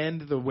kind of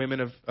end the Women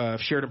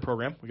of Sheridan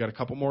program, we got a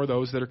couple more of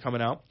those that are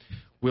coming out.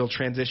 We'll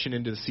transition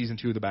into the season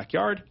 2 of the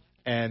Backyard,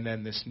 and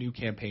then this new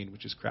campaign,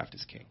 which is Craft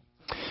is King.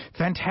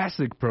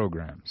 Fantastic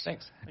programs.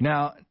 Thanks.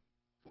 Now,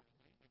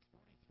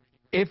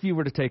 if you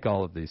were to take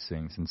all of these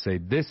things and say,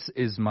 this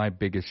is my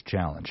biggest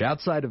challenge,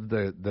 outside of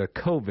the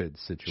COVID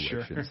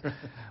situations, Sure.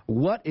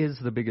 What is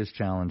the biggest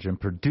challenge in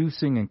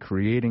producing and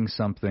creating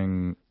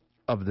something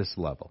of this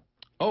level?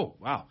 Oh,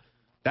 wow.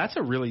 That's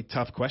a really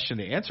tough question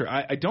to answer.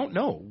 I don't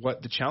know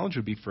what the challenge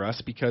would be for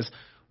us because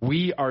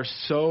we are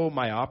so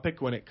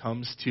myopic when it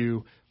comes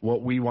to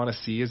what we want to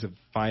see as a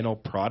final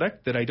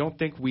product that I don't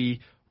think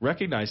we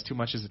recognize too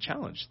much as a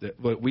challenge.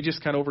 That we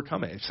just kind of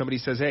overcome it. If somebody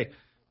says, hey,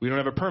 we don't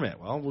have a permit,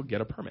 well, we'll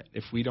get a permit.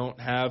 If we don't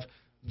have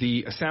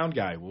a sound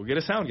guy, we'll get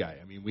a sound guy.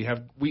 I mean,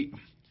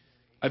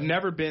 I've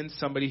never been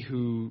somebody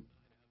who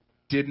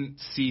didn't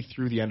see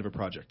through the end of a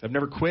project. I've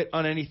never quit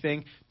on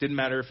anything. Didn't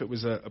matter if it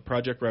was a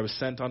project where I was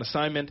sent on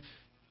assignment.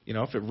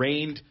 If it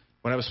rained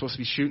when I was supposed to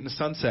be shooting the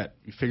sunset,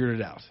 you figured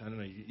it out. I don't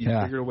know. You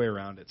figured a way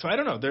around it. So I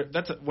don't know.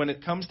 When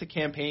it comes to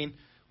campaign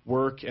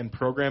work and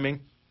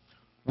programming,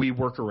 we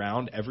work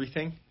around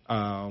everything.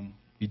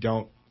 You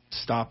don't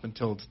stop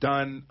until it's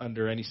done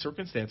under any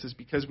circumstances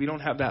because we don't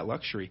have that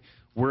luxury.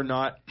 We're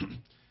not.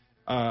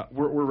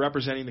 We're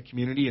representing the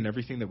community in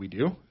everything that we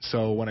do.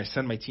 So when I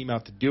send my team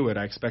out to do it,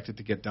 I expect it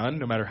to get done,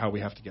 no matter how we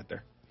have to get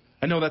there.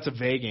 I know that's a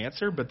vague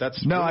answer, but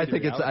that's no. Really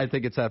I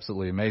think it's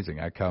absolutely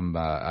amazing. I've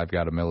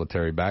got a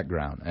military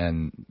background,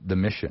 and the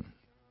mission.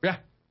 Yeah,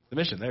 the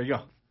mission. There you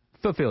go.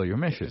 Fulfill your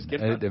mission.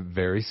 A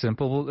very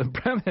simple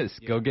premise.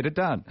 Yeah. Go get it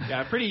done.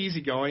 Yeah, pretty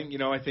easygoing.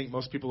 I think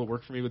most people that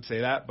work for me would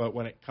say that, but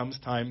when it comes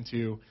time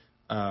to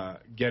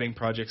getting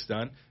projects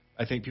done,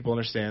 I think people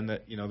understand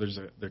that there's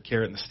the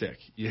carrot and the stick.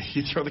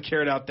 You throw the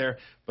carrot out there,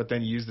 but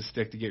then you use the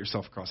stick to get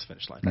yourself across the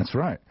finish line. That's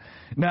right.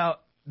 Now,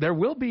 there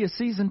will be a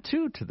season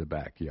 2 to the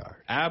Backyard.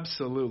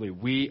 Absolutely.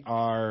 We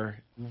are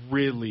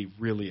really,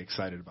 really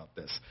excited about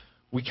this.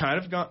 We've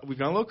gone a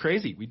little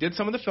crazy. We did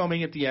some of the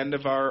filming at the end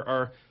of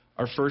our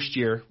first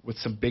year with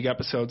some big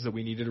episodes that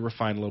we needed to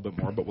refine a little bit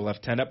more, but we'll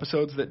have 10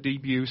 episodes that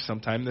debut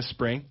sometime this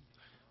spring,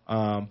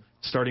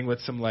 starting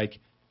with some I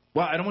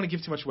don't want to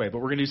give too much away, but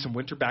we're going to do some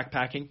winter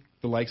backpacking,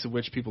 the likes of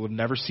which people have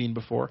never seen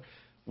before.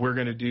 We're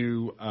going to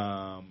do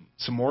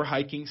some more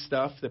hiking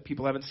stuff that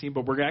people haven't seen,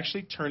 but we're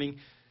actually turning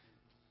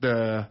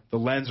the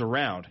lens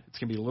around. It's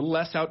going to be a little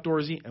less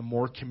outdoorsy and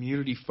more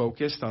community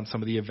focused on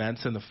some of the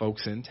events and the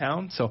folks in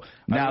town. So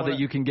now that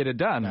you can get it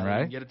done,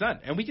 right? We can get it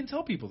done, and we can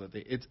tell people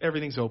that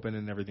everything's open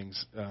and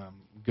everything's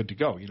good to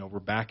go. We're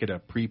back at a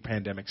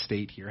pre-pandemic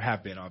state here.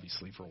 Have been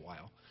obviously for a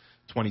while.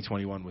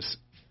 2021 was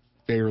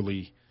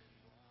fairly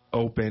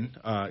open.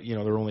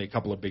 There were only a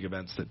couple of big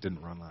events that didn't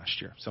run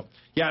last year. So,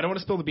 yeah, I don't want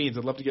to spill the beans.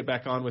 I'd love to get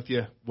back on with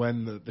you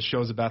when the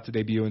show's about to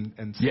debut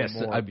and say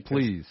more. Yes,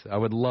 please. I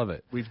would love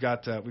it. We've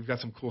got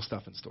some cool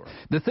stuff in store.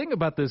 The thing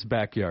about this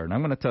Backyard, and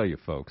I'm going to tell you,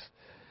 folks,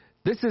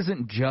 this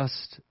isn't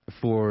just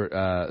for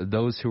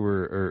those who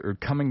are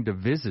coming to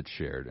visit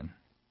Sheridan.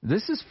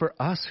 This is for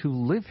us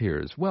who live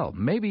here as well.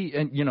 Maybe,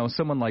 and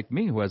someone like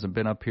me who hasn't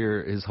been up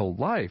here his whole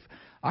life,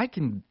 I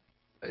can...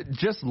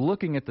 Just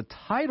looking at the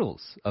titles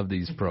of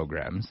these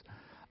programs,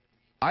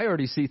 I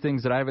already see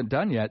things that I haven't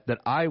done yet that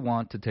I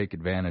want to take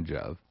advantage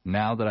of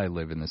now that I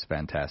live in this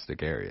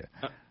fantastic area.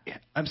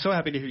 I'm so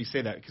happy to hear you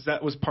say that because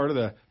that was part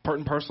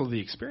and parcel of the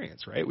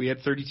experience, right? We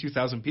had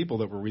 32,000 people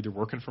that were either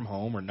working from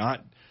home or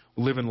not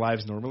living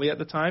lives normally at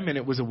the time, and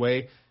it was a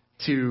way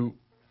to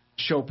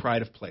show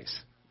pride of place.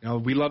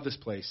 We love this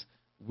place.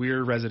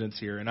 we're residents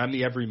here, and I'm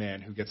the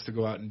everyman who gets to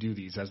go out and do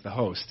these as the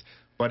host.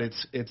 But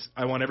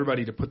I want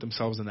everybody to put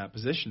themselves in that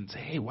position and say,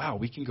 hey, wow,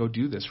 we can go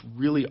do this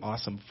really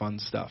awesome, fun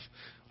stuff.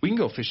 We can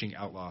go fishing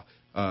Outlaw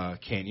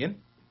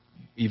Canyon,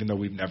 even though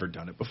we've never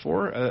done it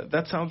before.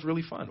 That sounds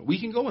really fun. We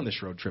can go on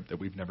this road trip that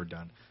we've never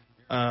done.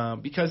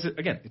 Because,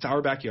 again, it's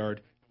our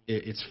backyard.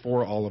 It's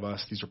for all of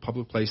us. These are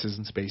public places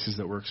and spaces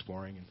that we're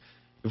exploring. And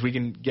if we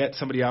can get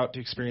somebody out to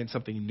experience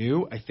something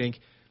new, I think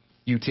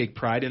you take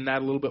pride in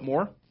that a little bit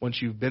more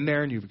once you've been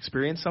there and you've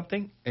experienced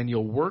something, and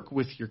you'll work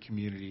with your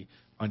community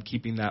on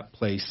keeping that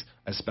place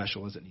as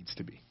special as it needs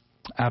to be.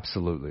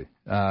 Absolutely.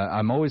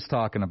 I'm always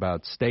talking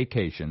about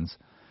staycations,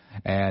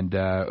 and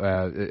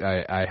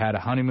I had a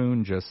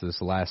honeymoon just this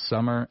last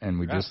summer, and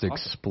we just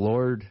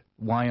explored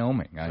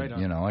Wyoming.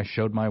 I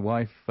showed my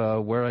wife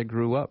where I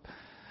grew up,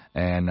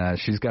 and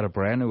she's got a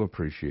brand new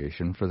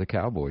appreciation for the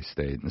cowboy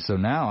state. And so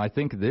now I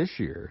think this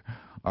year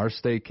our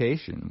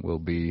staycation will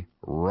be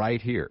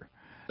right here.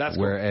 That's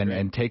cool.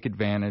 And take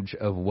advantage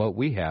of what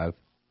we have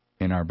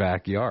in our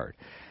backyard.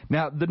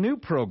 Now, the new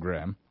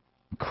program,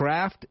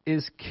 Craft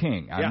is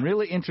King. I'm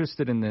really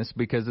interested in this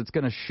because it's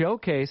going to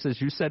showcase, as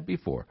you said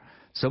before,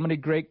 so many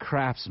great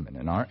craftsmen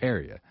in our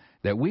area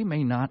that we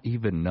may not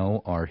even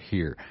know are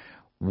here.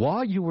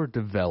 While you were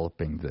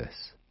developing this,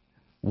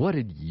 what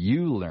did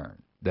you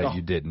learn that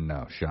you didn't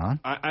know, Sean?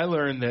 I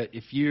learned that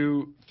if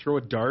you throw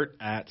a dart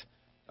at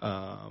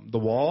the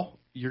wall,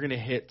 you're going to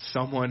hit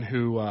someone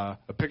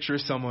a picture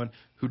of someone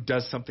who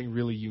does something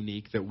really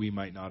unique that we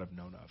might not have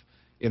known of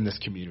in this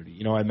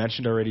community. I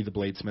mentioned already the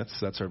bladesmiths.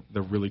 That's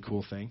the really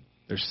cool thing.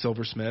 There's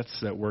silversmiths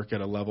that work at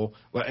a level,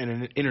 and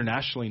an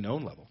internationally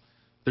known level.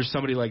 There's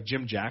somebody like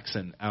Jim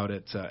Jackson out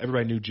at,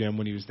 everybody knew Jim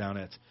when he was down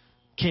at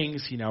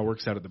King's. He now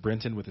works out at the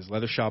Brinton with his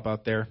leather shop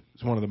out there.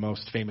 He's one of the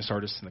most famous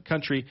artists in the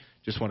country.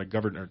 Just won a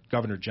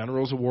Governor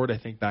General's Award, I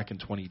think, back in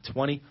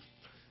 2020.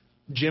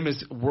 Jim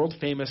is world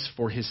famous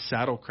for his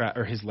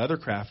his leather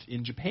craft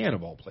in Japan,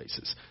 of all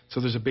places. So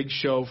there's a big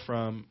show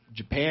from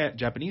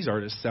Japanese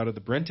artists out of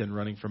the Brinton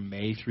running from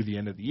May through the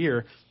end of the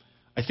year.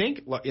 I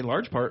think in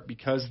large part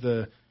because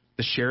the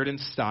Sheridan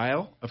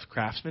style of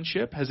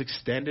craftsmanship has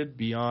extended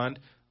beyond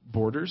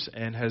borders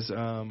and has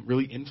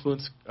really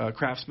influenced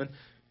craftsmen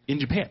in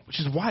Japan, which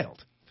is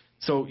wild.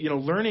 So,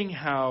 learning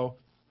how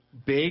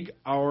big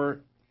our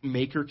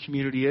maker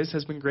community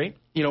has been great.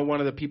 One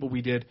of the people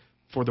we did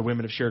for the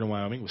women of Sheridan,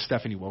 Wyoming was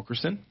Stephanie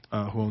Wilkerson,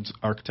 who owns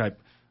Archetype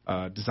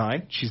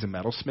Design. She's a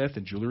metalsmith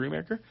and jewelry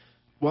maker.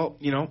 Well,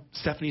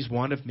 Stephanie's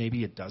one of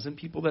maybe a dozen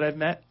people that I've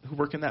met who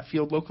work in that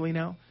field locally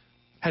now.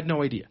 Had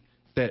no idea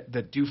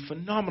that do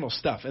phenomenal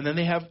stuff. And then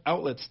they have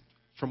outlets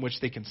from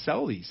which they can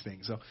sell these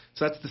things. So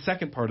that's the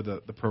second part of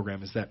the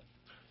program is that,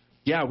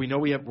 we know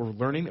we're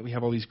learning that we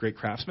have all these great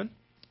craftsmen,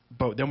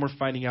 but then we're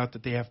finding out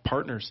that they have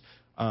partners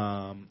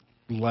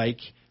like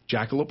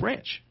Jackalope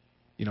Ranch.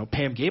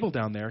 Pam Gable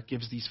down there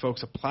gives these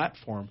folks a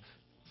platform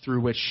through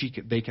which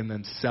they can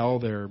then sell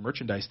their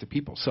merchandise to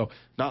people. So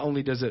not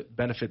only does it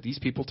benefit these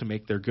people to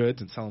make their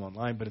goods and sell them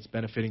online, but it's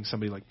benefiting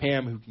somebody like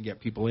Pam who can get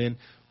people in.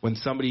 When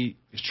somebody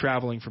is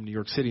traveling from New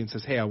York City and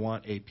says, hey, I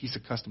want a piece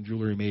of custom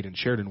jewelry made in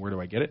Sheridan, where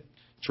do I get it?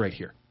 It's right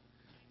here.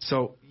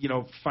 So,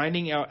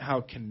 finding out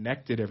how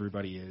connected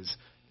everybody is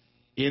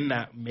in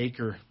that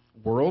maker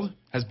world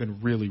has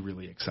been really,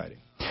 really exciting.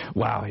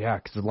 Wow, yeah,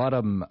 because a lot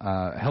of them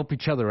help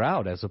each other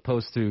out as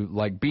opposed to,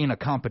 being a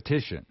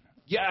competition.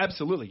 Yeah,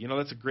 absolutely.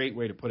 That's a great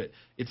way to put it.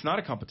 It's not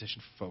a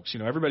competition for folks.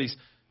 Everybody's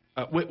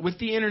with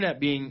the Internet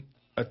being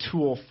a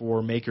tool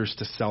for makers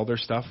to sell their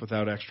stuff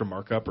without extra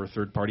markup or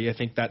third party, I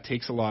think that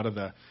takes a lot of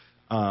the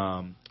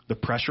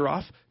pressure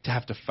off to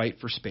have to fight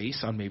for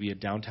space on maybe a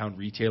downtown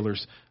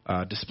retailer's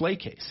display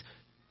case.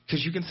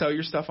 Because you can sell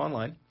your stuff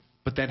online,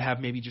 but then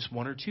have maybe just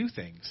one or two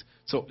things.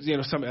 So,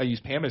 I use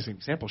Pam as an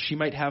example. She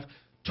might have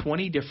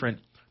 20 different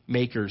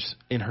makers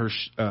in her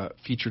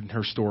featured in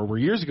her store, where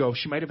years ago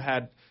she might have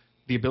had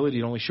the ability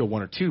to only show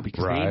one or two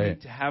because they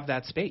need to have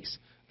that space.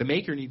 The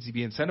maker needs to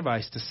be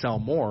incentivized to sell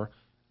more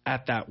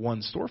at that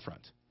one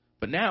storefront.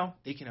 But now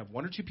they can have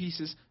one or two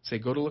pieces, say,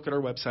 go to look at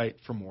our website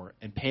for more,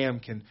 and Pam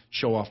can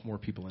show off more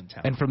people in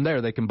town. And from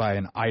there, they can buy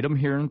an item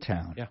here in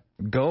town,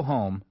 go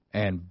home,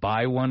 and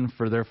buy one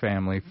for their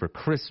family for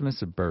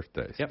Christmas or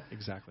birthdays. Yep,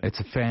 exactly. It's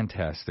a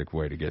fantastic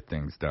way to get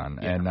things done.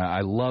 Yeah. And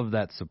I love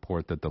that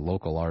support that the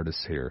local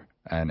artists here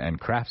and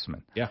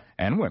craftsmen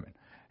and women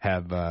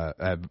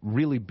have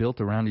really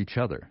built around each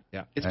other.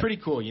 Yeah, it's pretty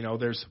cool.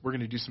 We're going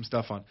to do some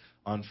stuff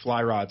on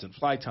fly rods and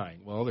fly tying.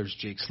 Well, there's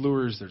Jake's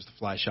Lures, there's the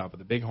Fly Shop of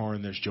the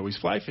Bighorn, there's Joey's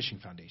Fly Fishing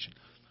Foundation.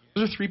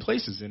 Those are three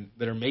places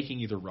that are making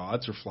either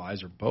rods or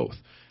flies or both.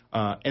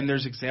 And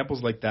there's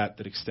examples like that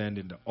extend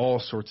into all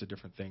sorts of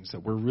different things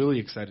that we're really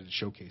excited to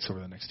showcase over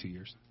the next 2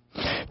 years.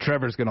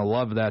 Trevor's going to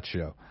love that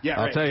show. Yeah,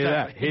 I'll tell you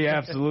that. He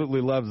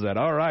absolutely loves that.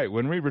 All right,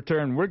 when we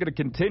return, we're going to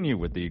continue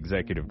with the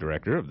executive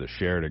director of the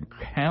Sheridan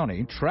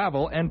County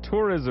Travel and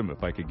Tourism,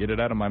 if I could get it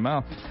out of my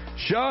mouth,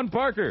 Sean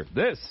Parker.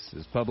 This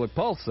is Public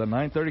Pulse on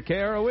 930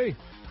 KROE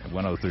and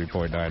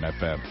 103.9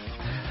 FM.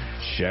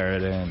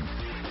 Sheridan.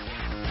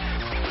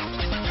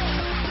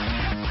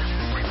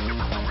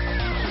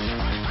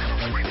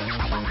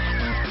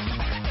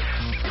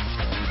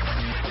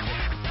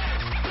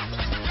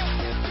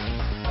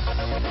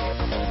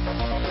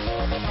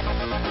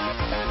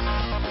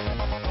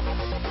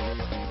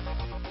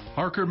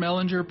 Parker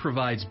Mellinger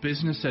provides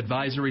business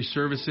advisory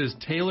services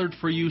tailored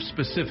for you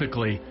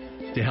specifically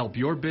to help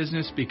your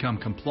business become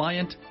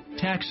compliant,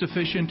 tax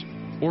efficient,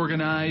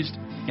 organized,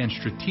 and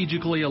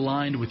strategically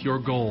aligned with your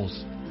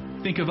goals.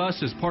 Think of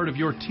us as part of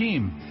your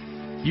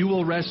team. You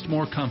will rest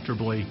more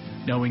comfortably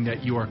knowing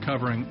that you are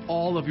covering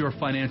all of your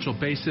financial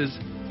bases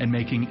and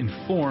making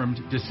informed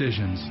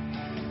decisions.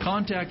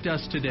 Contact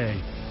us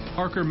today.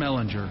 Parker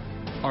Mellinger.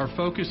 Our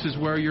focus is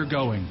where you're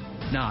going,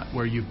 not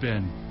where you've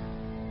been.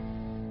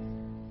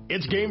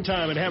 It's game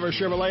time at Hammer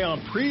Chevrolet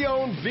on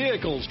pre-owned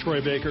vehicles,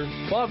 Troy Baker.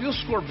 Bob, you'll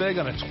score big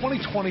on a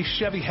 2020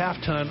 Chevy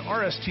half-ton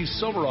RST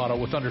Silverado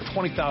with under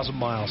 20,000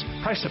 miles,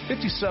 priced at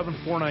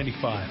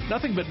 $57,495.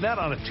 Nothing but net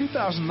on a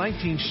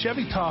 2019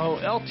 Chevy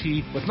Tahoe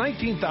LT with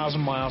 19,000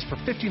 miles for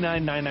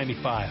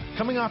 $59,995.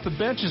 Coming off the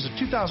bench is a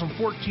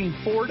 2014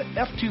 Ford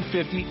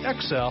F-250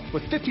 XL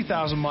with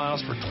 50,000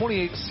 miles for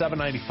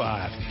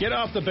 $28,795. Get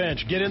off the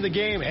bench. Get in the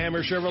game.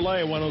 Hammer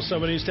Chevrolet,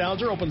 107 East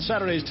Townsend, open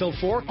Saturdays till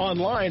 4,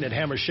 online at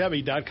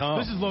hammerchevy.com.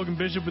 This is Logan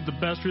Bishop with the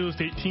Best Real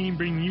Estate Team,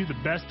 bringing you the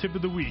best tip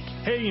of the week.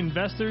 Hey,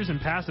 investors and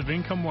passive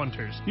income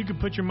wanters. You could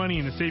put your money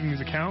in a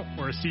savings account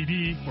or a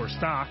CD or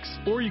stocks,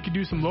 or you could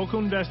do some local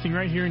investing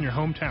right here in your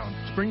hometown.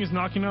 Spring is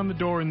knocking on the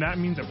door, and that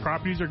means that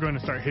properties are going to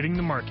start hitting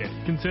the market.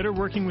 Consider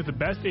working with the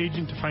best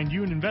agent to find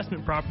you an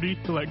investment property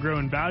to let grow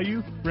in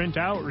value, rent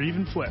out, or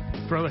even flip.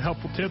 For other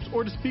helpful tips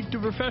or to speak to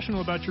a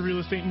professional about your real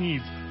estate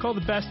needs, call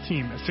the Best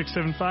Team at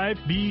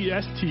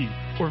 675-BEST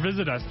or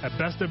visit us at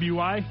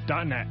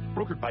bestwi.net.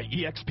 Brokered by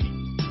EXP.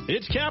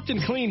 It's Captain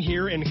Clean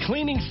here, and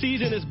cleaning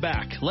season is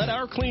back. Let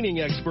our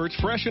cleaning experts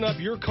freshen up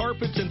your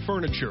carpets and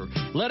furniture.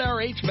 Let our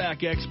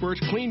HVAC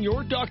experts clean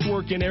your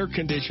ductwork and air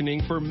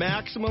conditioning for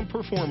maximum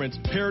performance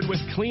paired with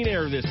clean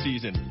air this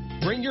season.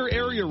 Bring your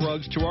area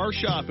rugs to our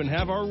shop and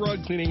have our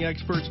rug cleaning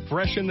experts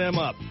freshen them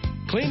up.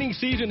 Cleaning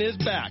season is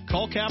back.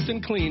 Call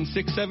Captain Clean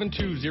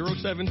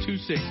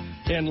 672-0726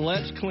 and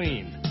let's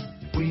clean.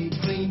 We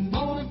clean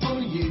more for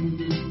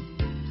you.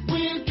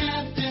 We're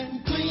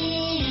Captain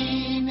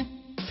Clean.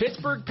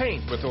 Pittsburgh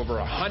Paint, with over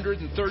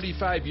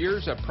 135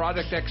 years of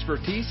product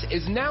expertise,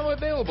 is now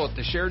available at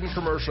the Sheridan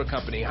Commercial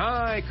Company.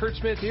 Hi, Kurt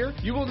Smith here.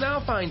 You will now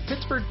find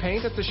Pittsburgh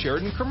Paint at the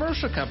Sheridan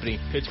Commercial Company.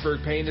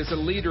 Pittsburgh Paint is a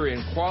leader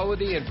in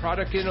quality and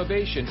product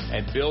innovation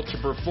and built to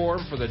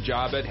perform for the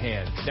job at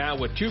hand. Now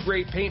with two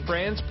great paint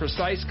brands,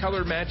 precise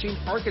color matching,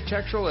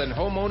 architectural and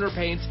homeowner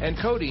paints and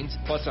coatings,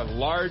 plus a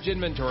large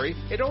inventory,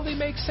 it only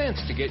makes sense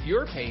to get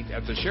your paint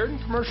at the Sheridan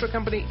Commercial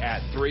Company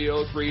at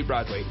 303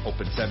 Broadway.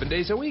 Open 7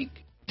 days a week.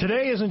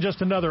 Today isn't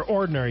just another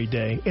ordinary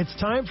day. It's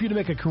time for you to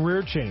make a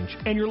career change.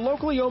 And your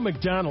locally owned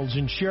McDonald's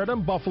in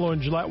Sheridan, Buffalo, and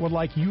Gillette would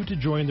like you to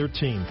join their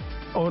team.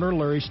 Owner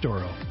Larry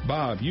Storo.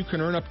 Bob, you can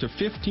earn up to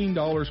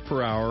 $15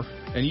 per hour,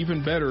 and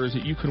even better is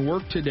that you can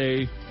work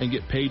today and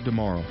get paid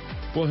tomorrow.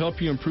 We'll help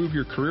you improve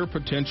your career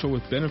potential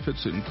with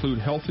benefits that include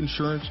health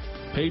insurance,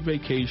 paid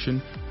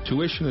vacation,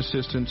 tuition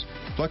assistance,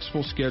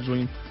 flexible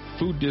scheduling,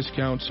 food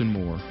discounts, and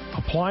more.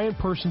 Apply in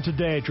person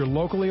today at your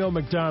locally owned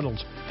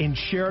McDonald's in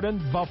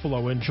Sheridan,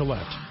 Buffalo, and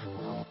Gillette.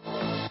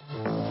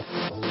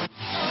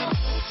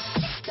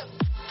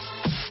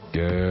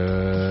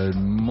 Good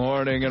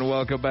morning and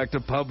welcome back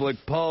to Public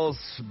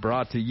Pulse,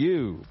 brought to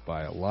you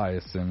by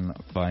Eliason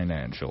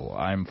Financial.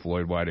 I'm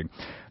Floyd Whiting.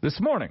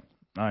 This morning,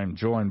 I'm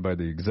joined by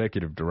the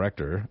Executive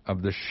Director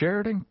of the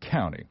Sheridan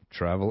County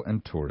Travel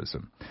and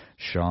Tourism,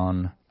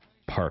 Sean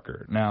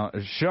Parker. Now,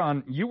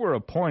 Sean, you were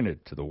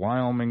appointed to the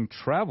Wyoming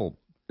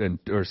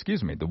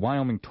the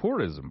Wyoming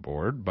Tourism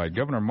Board by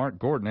Governor Mark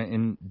Gordon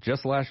in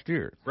just last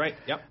year. Right,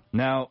 yep.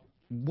 Now,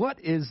 what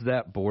is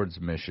that board's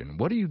mission?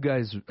 What do you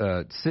guys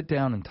sit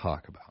down and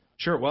talk about?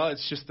 Sure. Well,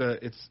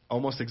 it's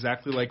almost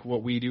exactly like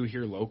what we do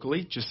here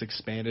locally, just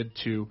expanded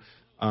to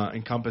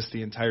encompass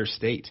the entire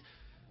state.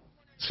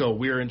 So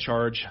we're in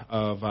charge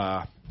of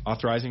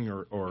authorizing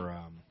or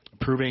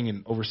approving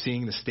and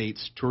overseeing the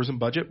state's tourism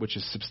budget, which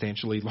is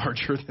substantially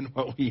larger than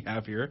what we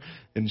have here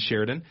in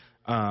Sheridan.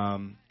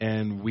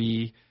 And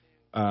we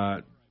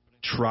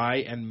try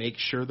and make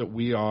sure that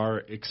we are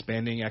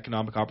expanding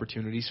economic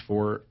opportunities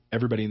for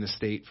everybody in the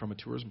state from a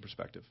tourism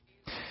perspective.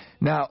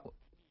 Now,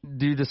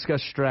 do you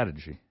discuss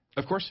strategy?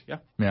 Of course, yeah.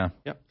 Yeah.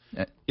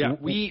 Yeah,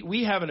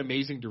 we have an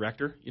amazing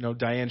director. You know,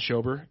 Diane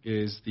Schober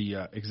is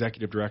the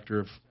executive director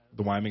of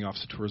the Wyoming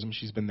Office of Tourism.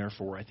 She's been there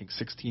for, I think,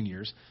 16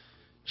 years.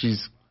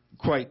 She's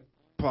quite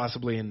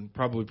possibly and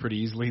probably pretty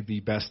easily the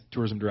best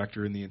tourism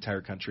director in the entire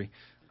country.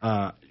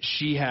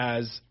 She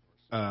has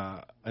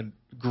a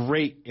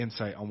great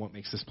insight on what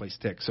makes this place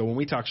tick. So when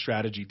we talk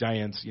strategy,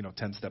 Diane's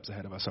 10 steps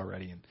ahead of us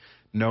already and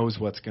knows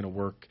what's going to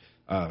work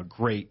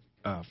great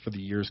for the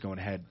years going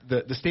ahead.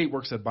 The state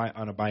works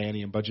on a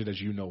biennium budget,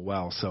 as you know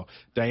well. So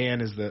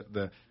Diane is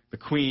the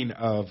queen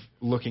of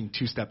looking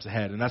 2 steps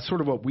ahead, and that's sort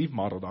of what we've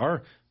modeled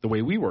the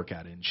way we work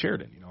at it in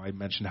Sheridan. You know, I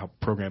mentioned how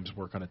programs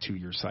work on a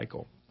 2-year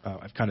cycle.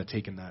 I've kind of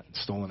taken that and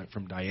stolen it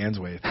from Diane's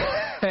way of thinking.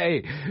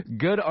 Hey,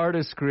 good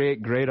artists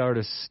create, great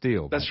artists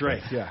steal. That's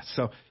right. Yeah.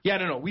 So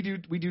we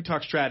do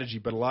talk strategy,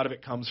 but a lot of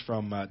it comes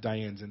from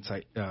Diane's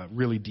insight,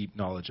 really deep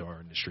knowledge of our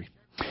industry.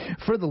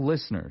 For the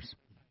listeners,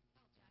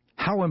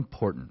 How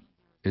important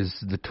is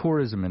the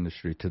tourism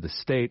industry to the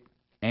state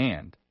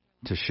and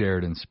to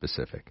Sheridan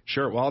specific?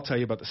 Sure. Well, I'll tell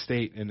you about the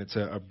state, and it's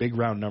a big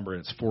round number, and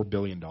it's $4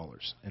 billion.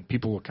 And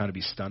people will kind of be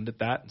stunned at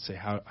that and say,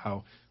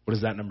 how what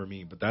does that number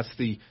mean? But that's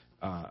the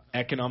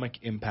economic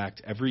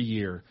impact every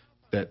year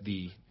that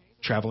the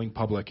traveling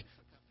public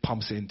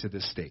pumps into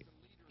this state.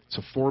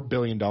 So $4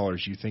 billion,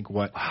 you think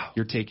what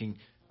you're taking,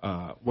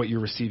 what you're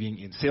receiving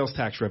in sales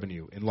tax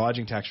revenue, in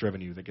lodging tax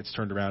revenue that gets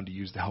turned around to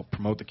use to help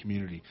promote the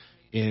community.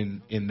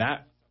 In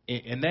that,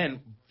 and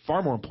then,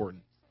 far more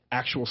important,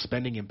 actual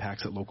spending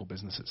impacts at local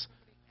businesses.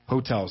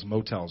 Hotels,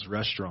 motels,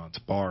 restaurants,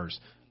 bars,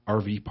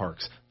 RV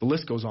parks. The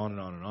list goes on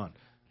and on and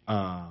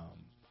on.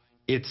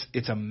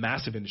 It's a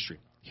massive industry.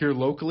 Here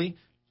locally,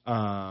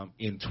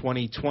 in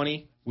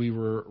 2019, we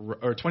were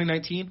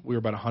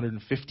about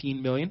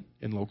 $115 million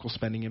in local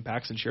spending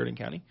impacts in Sheridan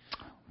County.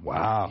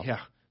 Wow. Yeah,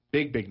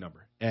 big number.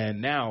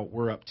 And now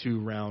we're up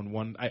to around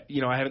one. I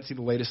haven't seen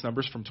the latest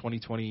numbers from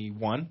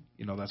 2021.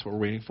 That's what we're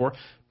waiting for.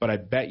 But I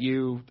bet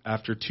you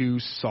after 2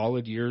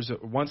 solid years,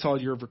 1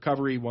 solid year of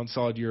recovery, 1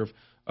 solid year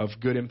of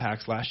good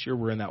impacts last year,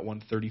 we're in that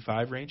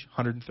 135 range,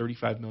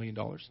 $135 million.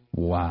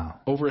 Wow.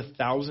 Over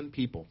 1,000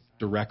 people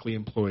directly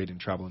employed in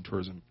travel and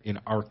tourism in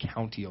our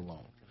county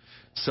alone.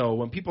 So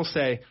when people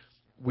say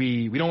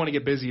we don't want to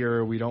get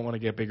busier, we don't want to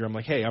get bigger, I'm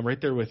like, hey, I'm right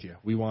there with you.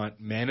 We want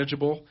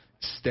manageable,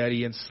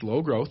 steady, and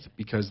slow growth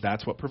because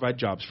that's what provides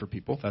jobs for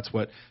people. That's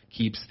what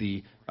keeps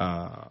the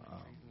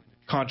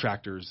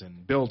contractors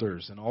and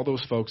builders and all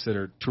those folks that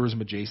are tourism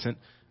adjacent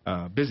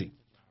busy.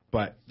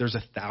 But there's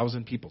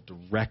 1,000 people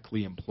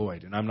directly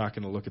employed, and I'm not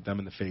going to look at them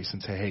in the face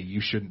and say, hey,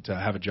 you shouldn't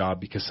have a job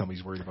because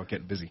somebody's worried about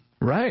getting busy.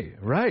 Right.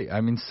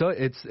 I mean, so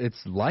it's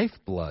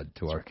lifeblood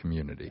to our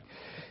community.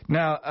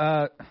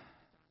 Now,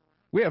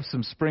 we have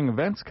some spring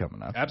events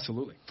coming up.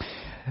 Absolutely.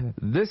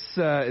 This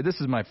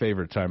is my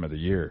favorite time of the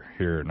year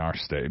here in our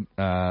state.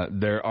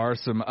 There are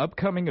some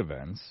upcoming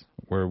events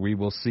where we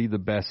will see the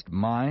best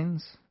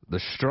minds, the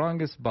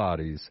strongest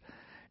bodies,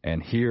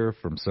 and hear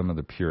from some of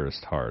the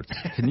purest hearts.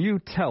 Can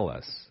you tell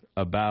us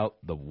about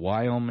the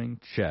Wyoming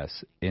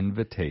Chess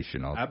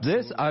Invitational?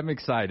 Absolutely. This I'm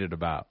excited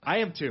about. I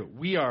am too.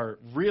 We are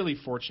really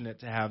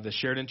fortunate to have the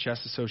Sheridan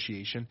Chess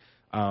Association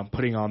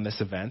putting on this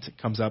event. It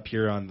comes up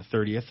here on the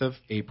 30th of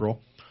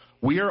April.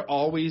 We are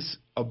always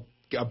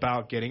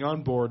about getting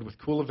on board with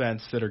cool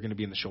events that are going to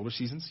be in the shoulder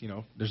seasons.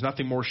 There's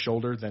nothing more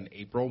shoulder than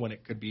April when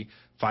it could be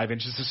 5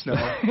 inches of snow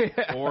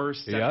or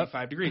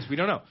 75 degrees. We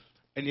don't know.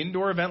 An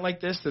indoor event like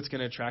this that's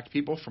going to attract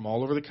people from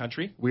all over the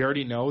country. We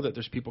already know that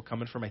there's people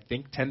coming from, I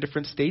think, 10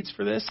 different states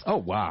for this. Oh,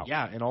 wow.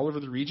 Yeah, and all over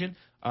the region.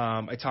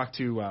 I talked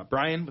to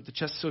Brian with the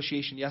Chess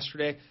Association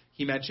yesterday.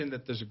 He mentioned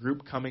that there's a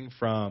group coming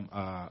from,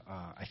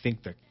 I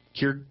think, the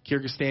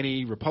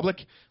Kyrgyzstani Republic,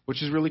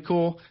 which is really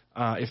cool,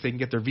 if they can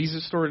get their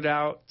visas sorted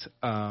out.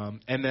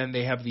 And then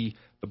they have the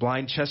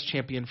blind chess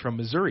champion from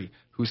Missouri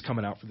who's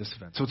coming out for this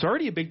event. So it's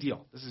already a big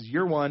deal. This is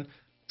year 1.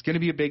 It's going to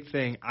be a big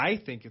thing.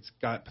 I think it's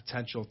got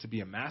potential to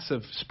be a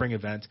massive spring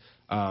event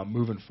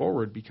moving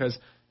forward because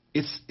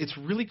it's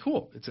really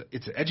cool.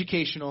 It's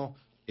educational.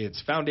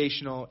 It's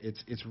foundational.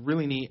 It's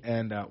really neat,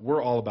 and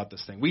we're all about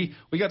this thing. We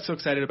got so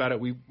excited about it.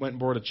 We went and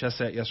borrowed a chess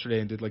set yesterday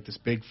and did like this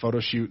big photo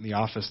shoot in the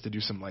office to do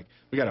some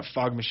we got a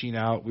fog machine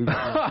out. We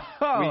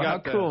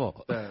got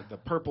cool. the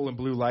purple and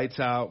blue lights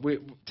out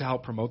to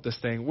help promote this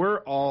thing.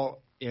 We're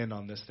all in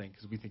on this thing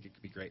because we think it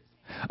could be great.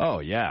 Oh,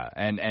 yeah.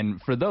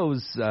 And for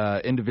those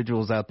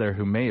individuals out there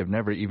who may have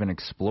never even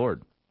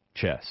explored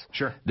chess,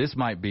 sure, this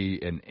might be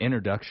an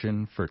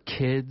introduction for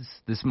kids.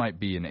 This might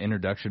be an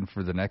introduction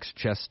for the next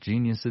chess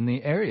genius in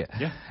the area.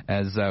 Yeah.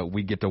 As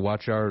we get to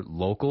watch our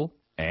local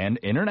and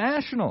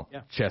international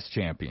chess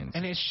champions.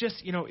 And it's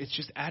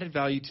just added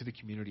value to the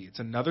community. It's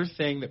another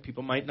thing that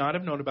people might not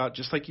have known about.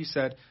 Just like you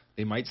said,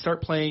 they might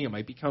start playing. It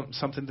might become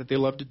something that they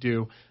love to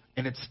do.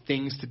 And it's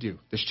things to do.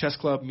 This chess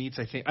club meets,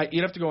 I think,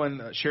 you'd have to go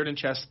on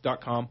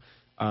SheridanChess.com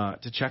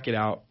to check it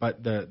out.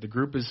 But the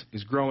group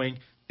is growing.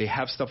 They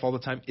have stuff all the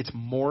time. It's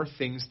more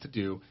things to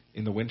do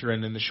in the winter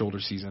and in the shoulder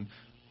season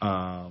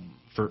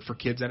for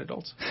kids and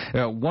adults.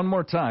 One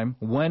more time,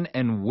 when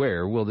and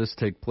where will this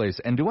take place?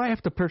 And do I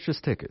have to purchase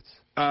tickets?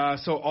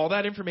 So all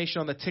that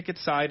information on the ticket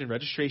side and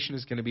registration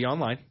is going to be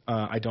online.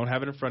 I don't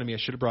have it in front of me. I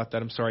should have brought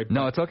that. I'm sorry.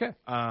 No, it's okay.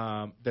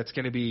 That's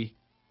going to be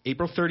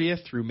April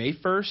 30th through May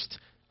 1st.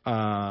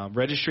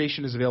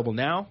 Registration is available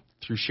now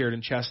through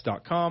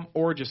SheridanChess.com,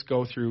 or just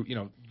go through,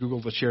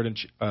 Google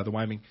the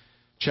Wyoming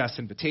Chess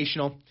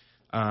Invitational.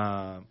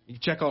 You can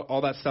check out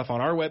all that stuff on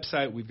our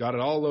website. We've got it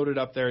all loaded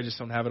up there. I just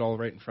don't have it all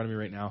right in front of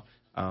me right now.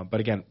 But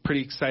again,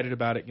 pretty excited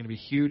about it. Going to be a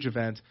huge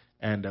event,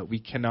 and we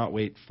cannot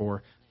wait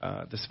for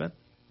this event.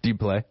 Do you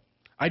play?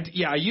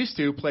 I used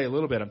to play a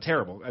little bit. I'm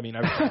terrible. I mean,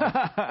 I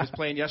was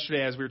playing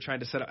yesterday as we were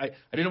trying to set up. I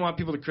didn't want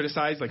people to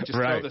criticize, just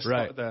throw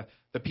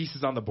the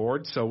pieces on the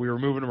board. So we were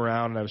moving them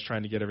around, and I was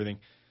trying to get everything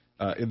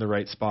in the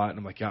right spot. And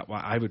I'm like,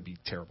 I would be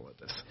terrible at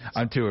this.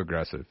 I'm too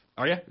aggressive.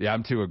 Are you? Yeah,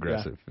 I'm too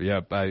aggressive.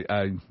 Yeah.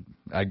 Yep,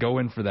 I go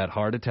in for that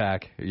heart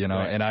attack, and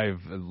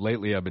I've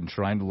been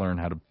trying to learn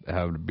how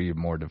to be a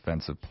more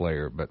defensive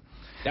player, but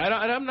yeah,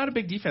 I'm not a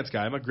big defense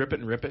guy. I'm a grip it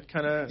and rip it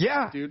kind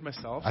of dude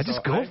myself. I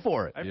just go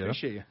for it. I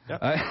appreciate you.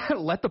 Yep.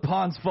 Let the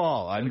pawns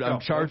fall. I'm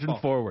charging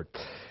forward.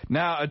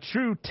 Now, a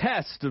true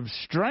test of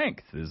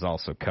strength is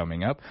also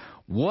coming up.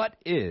 What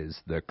is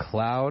the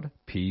Cloud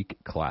Peak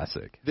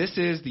Classic? This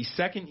is the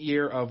second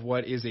year of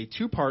what is a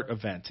two-part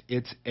event.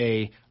 It's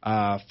a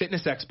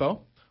fitness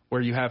expo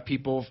where you have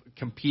people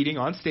competing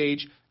on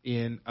stage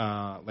in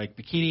like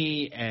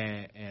bikini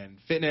and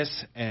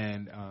fitness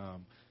and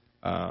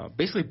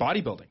basically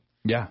bodybuilding.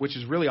 Yeah. Which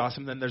is really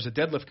awesome. Then there's a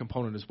deadlift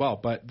component as well.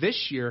 But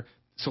this year,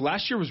 so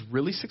last year was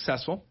really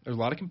successful. There was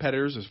a lot of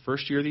competitors. It was the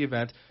first year of the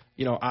event.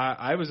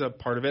 I was a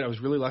part of it. I was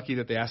really lucky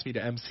that they asked me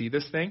to MC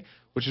this thing,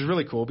 which is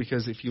really cool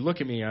because if you look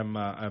at me,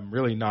 I'm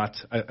really not.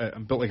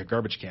 I'm built like a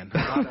garbage can.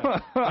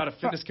 I'm not a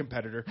fitness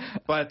competitor.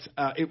 But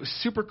it was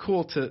super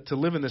cool to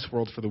live in this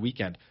world for the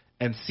weekend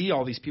and see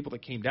all these people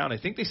that came down. I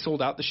think they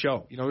sold out the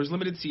show. There's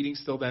limited seating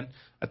still then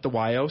at the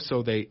YO,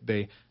 so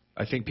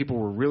I think people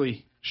were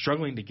really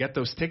struggling to get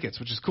those tickets,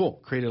 which is cool.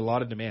 Created a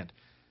lot of demand.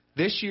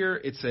 This year,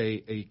 it's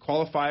a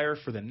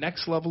qualifier for the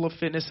next level of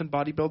fitness and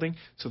bodybuilding.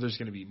 So there's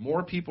going to be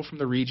more people from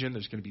the region.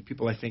 There's going to be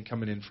people, I think,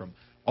 coming in from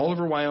all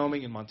over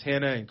Wyoming and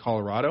Montana and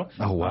Colorado.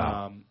 Oh,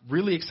 wow.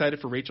 Really excited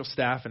for Rachel's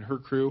staff and her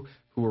crew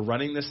who are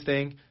running this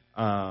thing.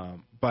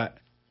 But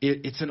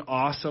it's an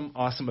awesome,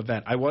 awesome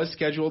event. I was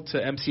scheduled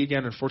to MC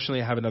again.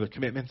 Unfortunately, I have another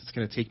commitment that's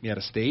going to take me out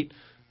of state.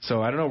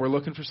 So I don't know. We're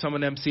looking for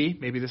someone to MC.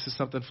 Maybe this is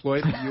something,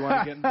 Floyd, that you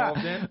want to get involved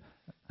in.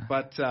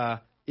 But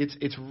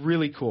it's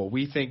really cool.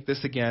 We think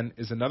this, again,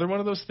 is another one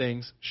of those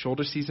things,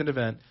 shoulder season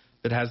event,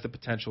 that has the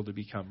potential to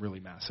become really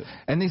massive.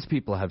 And these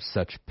people have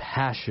such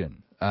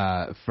passion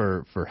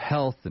for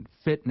health and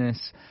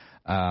fitness.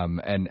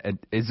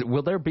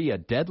 Will there be a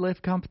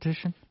deadlift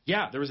competition?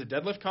 Yeah, there was a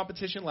deadlift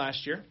competition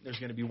last year. There's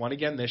going to be one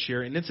again this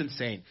year, and it's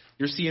insane.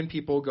 You're seeing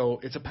people go.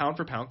 It's a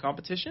pound-for-pound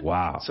competition.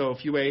 Wow. So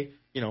if you weigh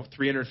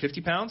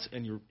 350 pounds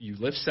and you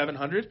lift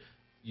 700,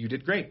 you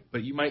did great.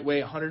 But you might weigh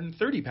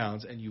 130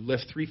 pounds and you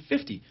lift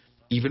 350.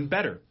 Even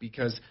better,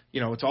 because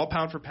it's all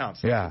pound for pound.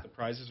 So that's what the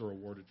prizes are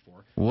awarded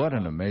for. What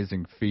an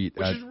amazing feat!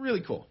 Which is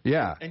really cool.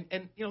 Yeah.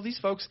 And these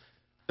folks,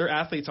 they're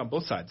athletes on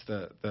both sides.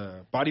 The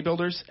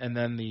bodybuilders and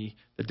then the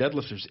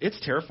deadlifters.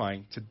 It's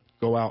terrifying to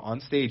go out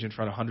on stage in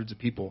front of hundreds of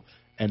people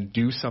and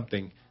do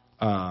something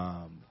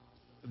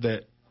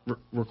that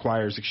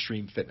requires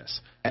extreme fitness.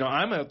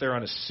 I'm out there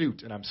on a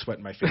suit and I'm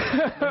sweating my face.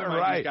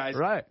 Right, these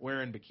guys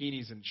wearing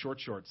bikinis and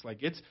short shorts. Like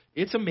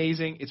it's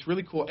amazing. It's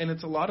really cool, and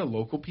it's a lot of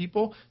local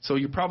people. So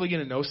you're probably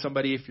going to know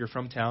somebody if you're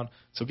from town.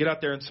 So get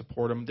out there and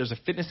support them. There's a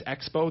fitness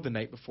expo the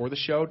night before the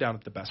show down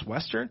at the Best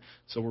Western.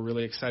 So we're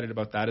really excited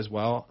about that as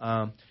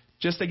well.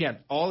 Just again,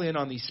 all in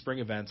on these spring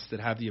events that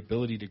have the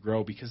ability to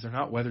grow because they're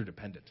not weather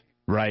dependent.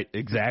 Right,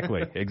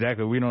 exactly.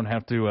 We don't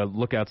have to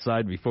look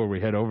outside before we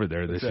head over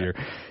there this year.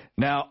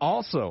 Now,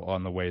 also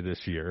on the way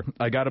this year,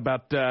 I got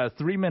about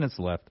 3 minutes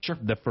left. Sure.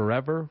 The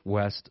Forever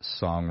West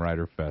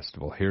Songwriter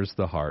Festival. Here's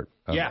the heart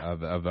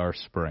of our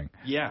spring.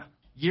 Yeah.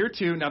 Year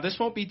 2. Now, this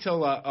won't be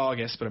till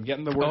August, but I'm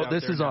getting the word out there. Oh,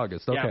 this is now.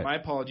 August. Okay. Yeah, my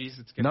apologies.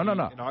 It's going to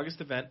be an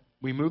August event.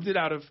 We moved it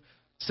out of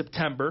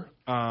September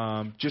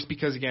just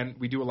because, again,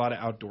 we do a lot of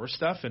outdoor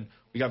stuff, and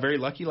we got very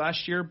lucky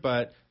last year,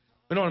 but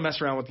we don't want to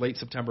mess around with late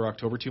September,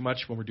 October too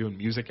much when we're doing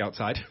music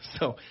outside.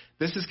 So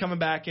this is coming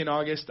back in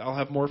August. I'll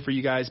have more for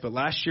you guys. But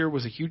last year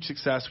was a huge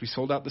success. We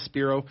sold out the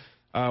Spiro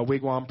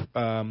Wigwam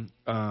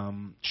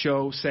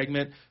show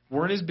segment.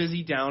 Weren't as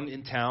busy down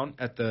in town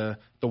at the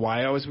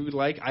YO as we would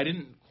like. I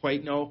didn't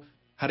quite know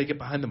how to get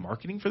behind the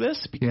marketing for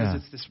this because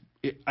it's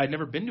this. I'd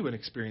never been to an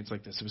experience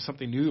like this. It was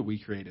something new that we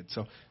created.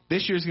 So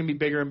this year's going to be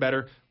bigger and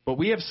better. But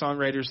we have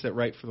songwriters that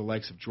write for the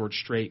likes of George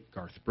Strait,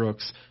 Garth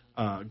Brooks,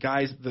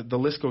 guys, the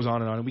list goes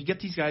on. And we get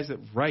these guys that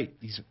write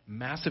these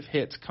massive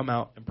hits, come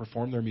out and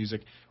perform their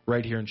music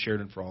right here in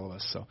Sheridan for all of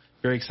us. So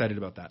very excited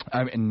about that.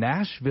 I mean,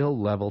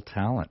 Nashville-level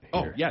talent here.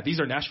 Oh, yeah,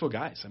 these are Nashville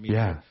guys. I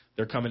mean,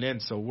 they're coming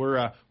in. So we're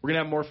going to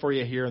have more for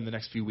you here in the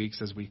next few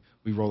weeks as we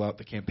roll out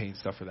the campaign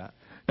stuff for that.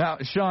 Now,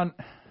 Sean,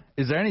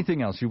 is there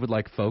anything else you would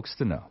like folks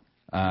to know?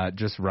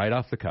 Just right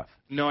off the cuff.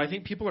 No, I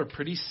think people are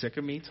pretty sick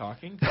of me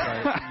talking.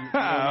 I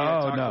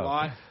talk a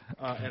lot,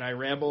 and I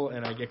ramble,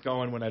 and I get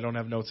going when I don't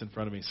have notes in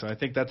front of me. So I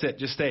think that's it.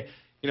 Just stay.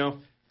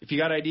 If you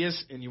got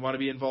ideas and you want to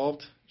be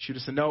involved, shoot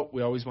us a note.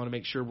 We always want to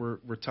make sure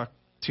we're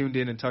tuned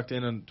in and tucked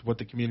in on what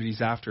the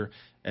community's after,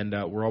 and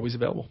we're always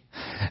available.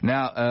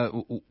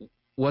 Now,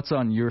 what's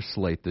on your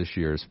slate this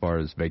year as far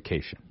as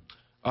vacation?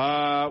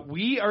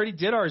 We already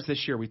did ours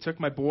this year. We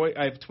took my boy.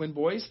 I have twin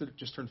boys that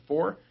just turned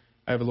 4.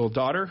 I have a little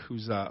daughter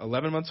who's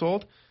 11 months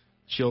old.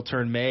 She'll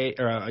turn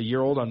a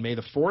year old on May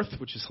the 4th,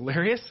 which is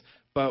hilarious.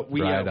 But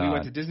we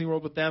went to Disney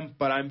World with them.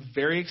 But I'm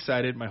very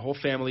excited. My whole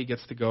family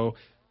gets to go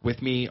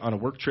with me on a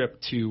work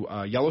trip to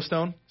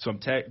Yellowstone. So I'm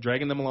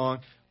dragging them along.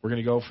 We're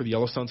going to go for the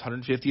Yellowstone's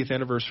 150th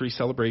anniversary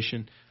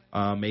celebration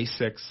May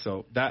 6th.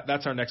 So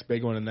that's our next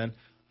big one. And then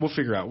we'll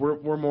figure out.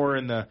 We're more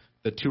in the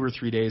 2 or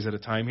 3 days at a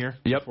time here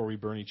before we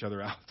burn each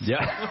other out.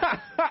 Yeah.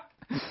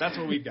 That's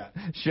what we've got.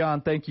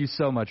 Sean, thank you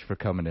so much for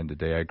coming in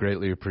today. I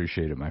greatly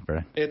appreciate it, my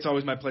friend. It's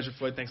always my pleasure,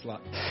 Floyd. Thanks a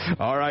lot.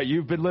 All right,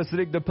 you've been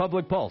listening to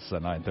Public Pulse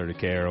on 930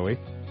 KROE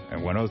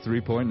and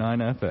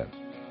 103.9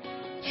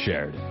 FM.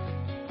 Sheridan.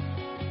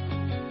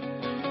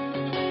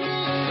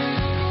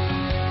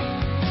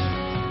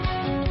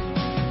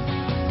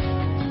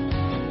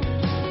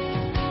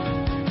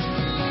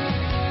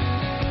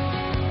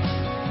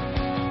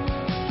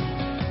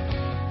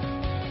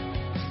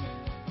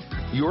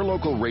 Your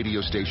local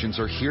radio stations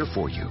are here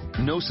for you.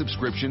 No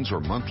subscriptions or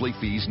monthly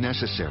fees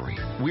necessary.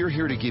 We're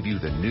here to give you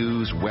the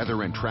news,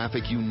 weather, and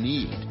traffic you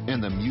need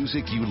and the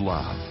music you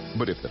love.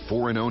 But if the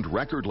foreign-owned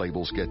record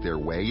labels get their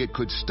way, it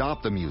could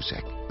stop the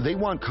music. They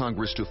want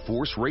Congress to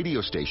force radio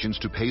stations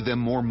to pay them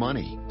more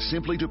money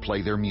simply to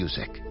play their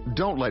music.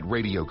 Don't let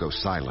radio go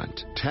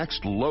silent.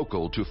 Text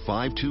LOCAL to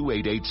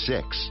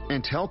 52886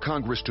 and tell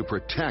Congress to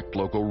protect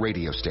local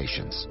radio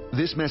stations.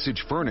 This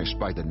message furnished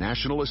by the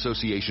National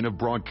Association of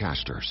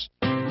Broadcasters.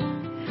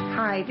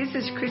 Hi, this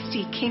is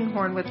Christy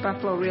Kinghorn with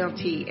Buffalo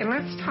Realty, and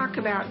let's talk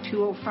about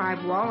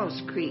 205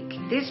 Wallows Creek.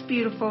 This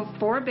beautiful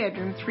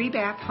 4-bedroom,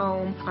 3-bath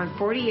home on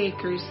 40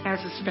 acres has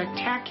a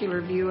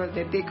spectacular view of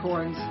the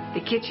Bighorns.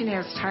 The kitchen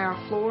has tile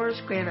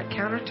floors, granite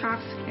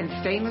countertops, and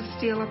stainless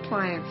steel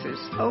appliances.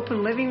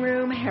 Open living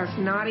room has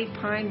knotty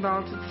pine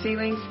vaulted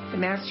ceilings. The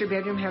master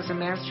bedroom has a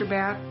master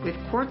bath with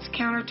quartz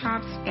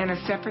countertops and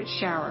a separate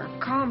shower.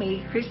 Call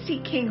me,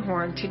 Christy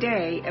Kinghorn,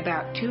 today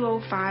about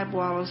 205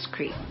 Wallows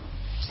Creek.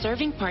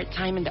 Serving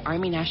part-time in the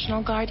Army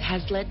National Guard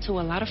has led to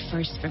a lot of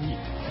firsts for me.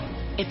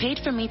 It paid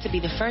for me to be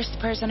the first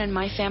person in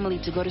my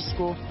family to go to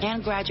school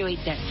and graduate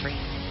debt-free.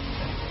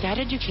 That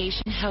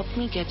education helped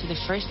me get to the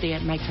first day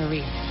at my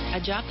career,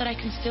 a job that I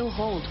can still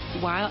hold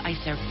while I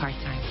serve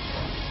part-time.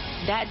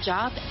 That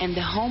job and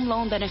the home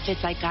loan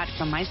benefits I got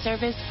from my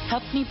service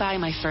helped me buy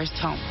my first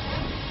home.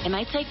 And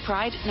I take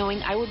pride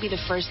knowing I will be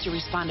the first to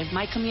respond if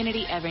my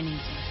community ever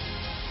needs me.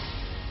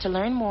 To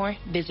learn more,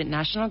 visit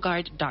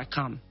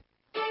nationalguard.com.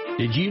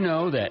 Did you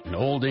know that in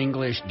Old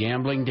English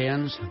gambling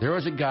dens, there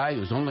was a guy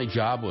whose only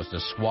job was to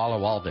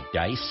swallow all the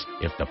dice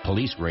if the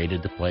police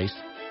raided the place?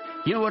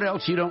 You know what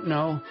else you don't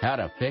know? How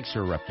to fix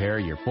or repair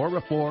your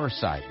 4x4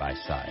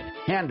 side-by-side.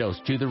 Hando's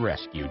to the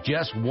rescue.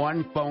 Just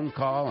one phone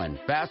call and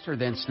faster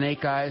than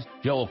Snake Eyes,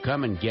 Joe will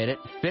come and get it,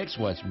 fix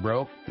what's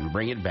broke, and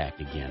bring it back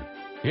again.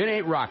 It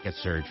ain't rocket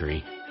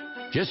surgery.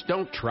 Just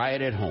don't try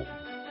it at home.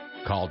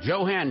 Call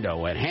Joe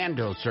Hando at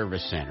Hando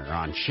Service Center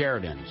on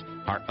Sheridan's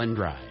Heartland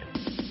Drive.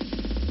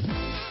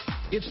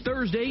 It's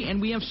Thursday, and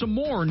we have some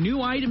more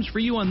new items for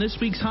you on this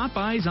week's Hot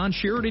Buys on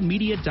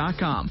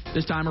SheridanMedia.com.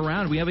 This time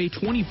around, we have a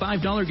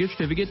 $25 gift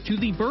certificate to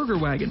the Burger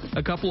Wagon,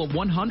 a couple of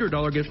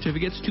 $100 gift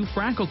certificates to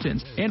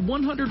Frackleton's, and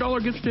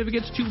 $100 gift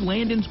certificates to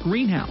Landon's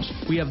Greenhouse.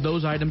 We have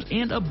those items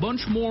and a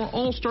bunch more,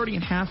 all starting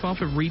at half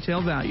off of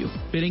retail value.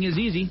 Bidding is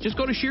easy. Just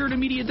go to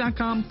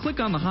SheridanMedia.com, click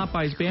on the Hot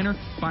Buys banner,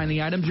 find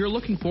the items you're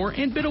looking for,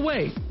 and bid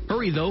away.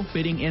 Hurry, though.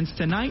 Bidding ends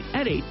tonight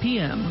at 8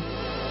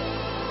 p.m.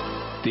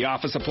 The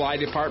office supply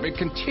department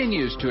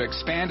continues to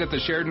expand at the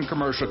Sheridan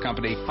Commercial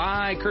Company.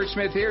 Hi, Kurt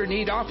Smith here.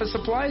 Need office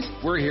supplies?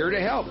 We're here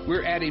to help.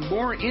 We're adding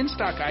more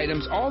in-stock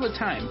items all the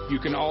time. You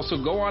can also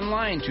go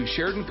online to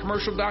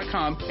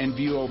SheridanCommercial.com and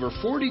view over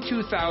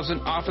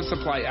 42,000 office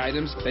supply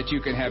items that you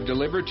can have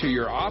delivered to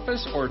your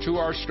office or to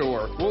our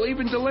store. We'll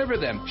even deliver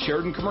them.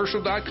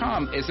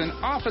 SheridanCommercial.com is an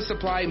office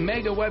supply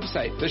mega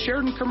website. The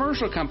Sheridan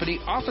Commercial Company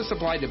Office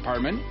Supply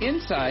Department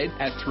inside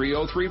at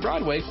 303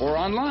 Broadway or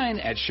online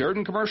at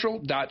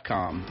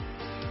SheridanCommercial.com.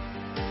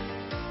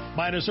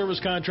 Buying a service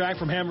contract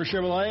from Hammer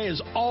Chevrolet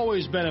is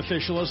always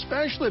beneficial,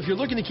 especially if you're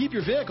looking to keep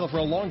your vehicle for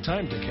a long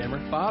time, Dick Hammer.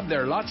 Bob,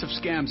 there are lots of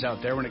scams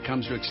out there when it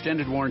comes to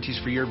extended warranties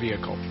for your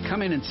vehicle.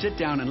 Come in and sit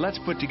down and let's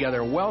put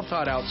together a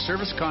well-thought-out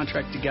service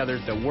contract together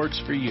that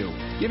works for you.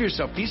 Give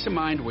yourself peace of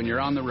mind when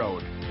you're on the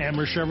road.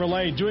 Hammer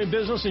Chevrolet, doing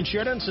business in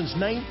Sheridan since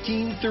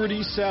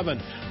 1937.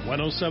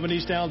 107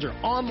 East Alger,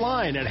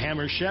 online at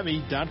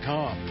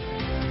hammerchevy.com.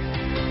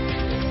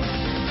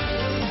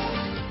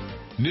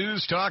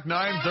 News Talk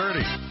 930,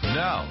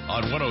 now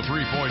on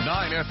 103.9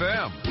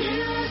 FM.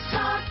 News Talk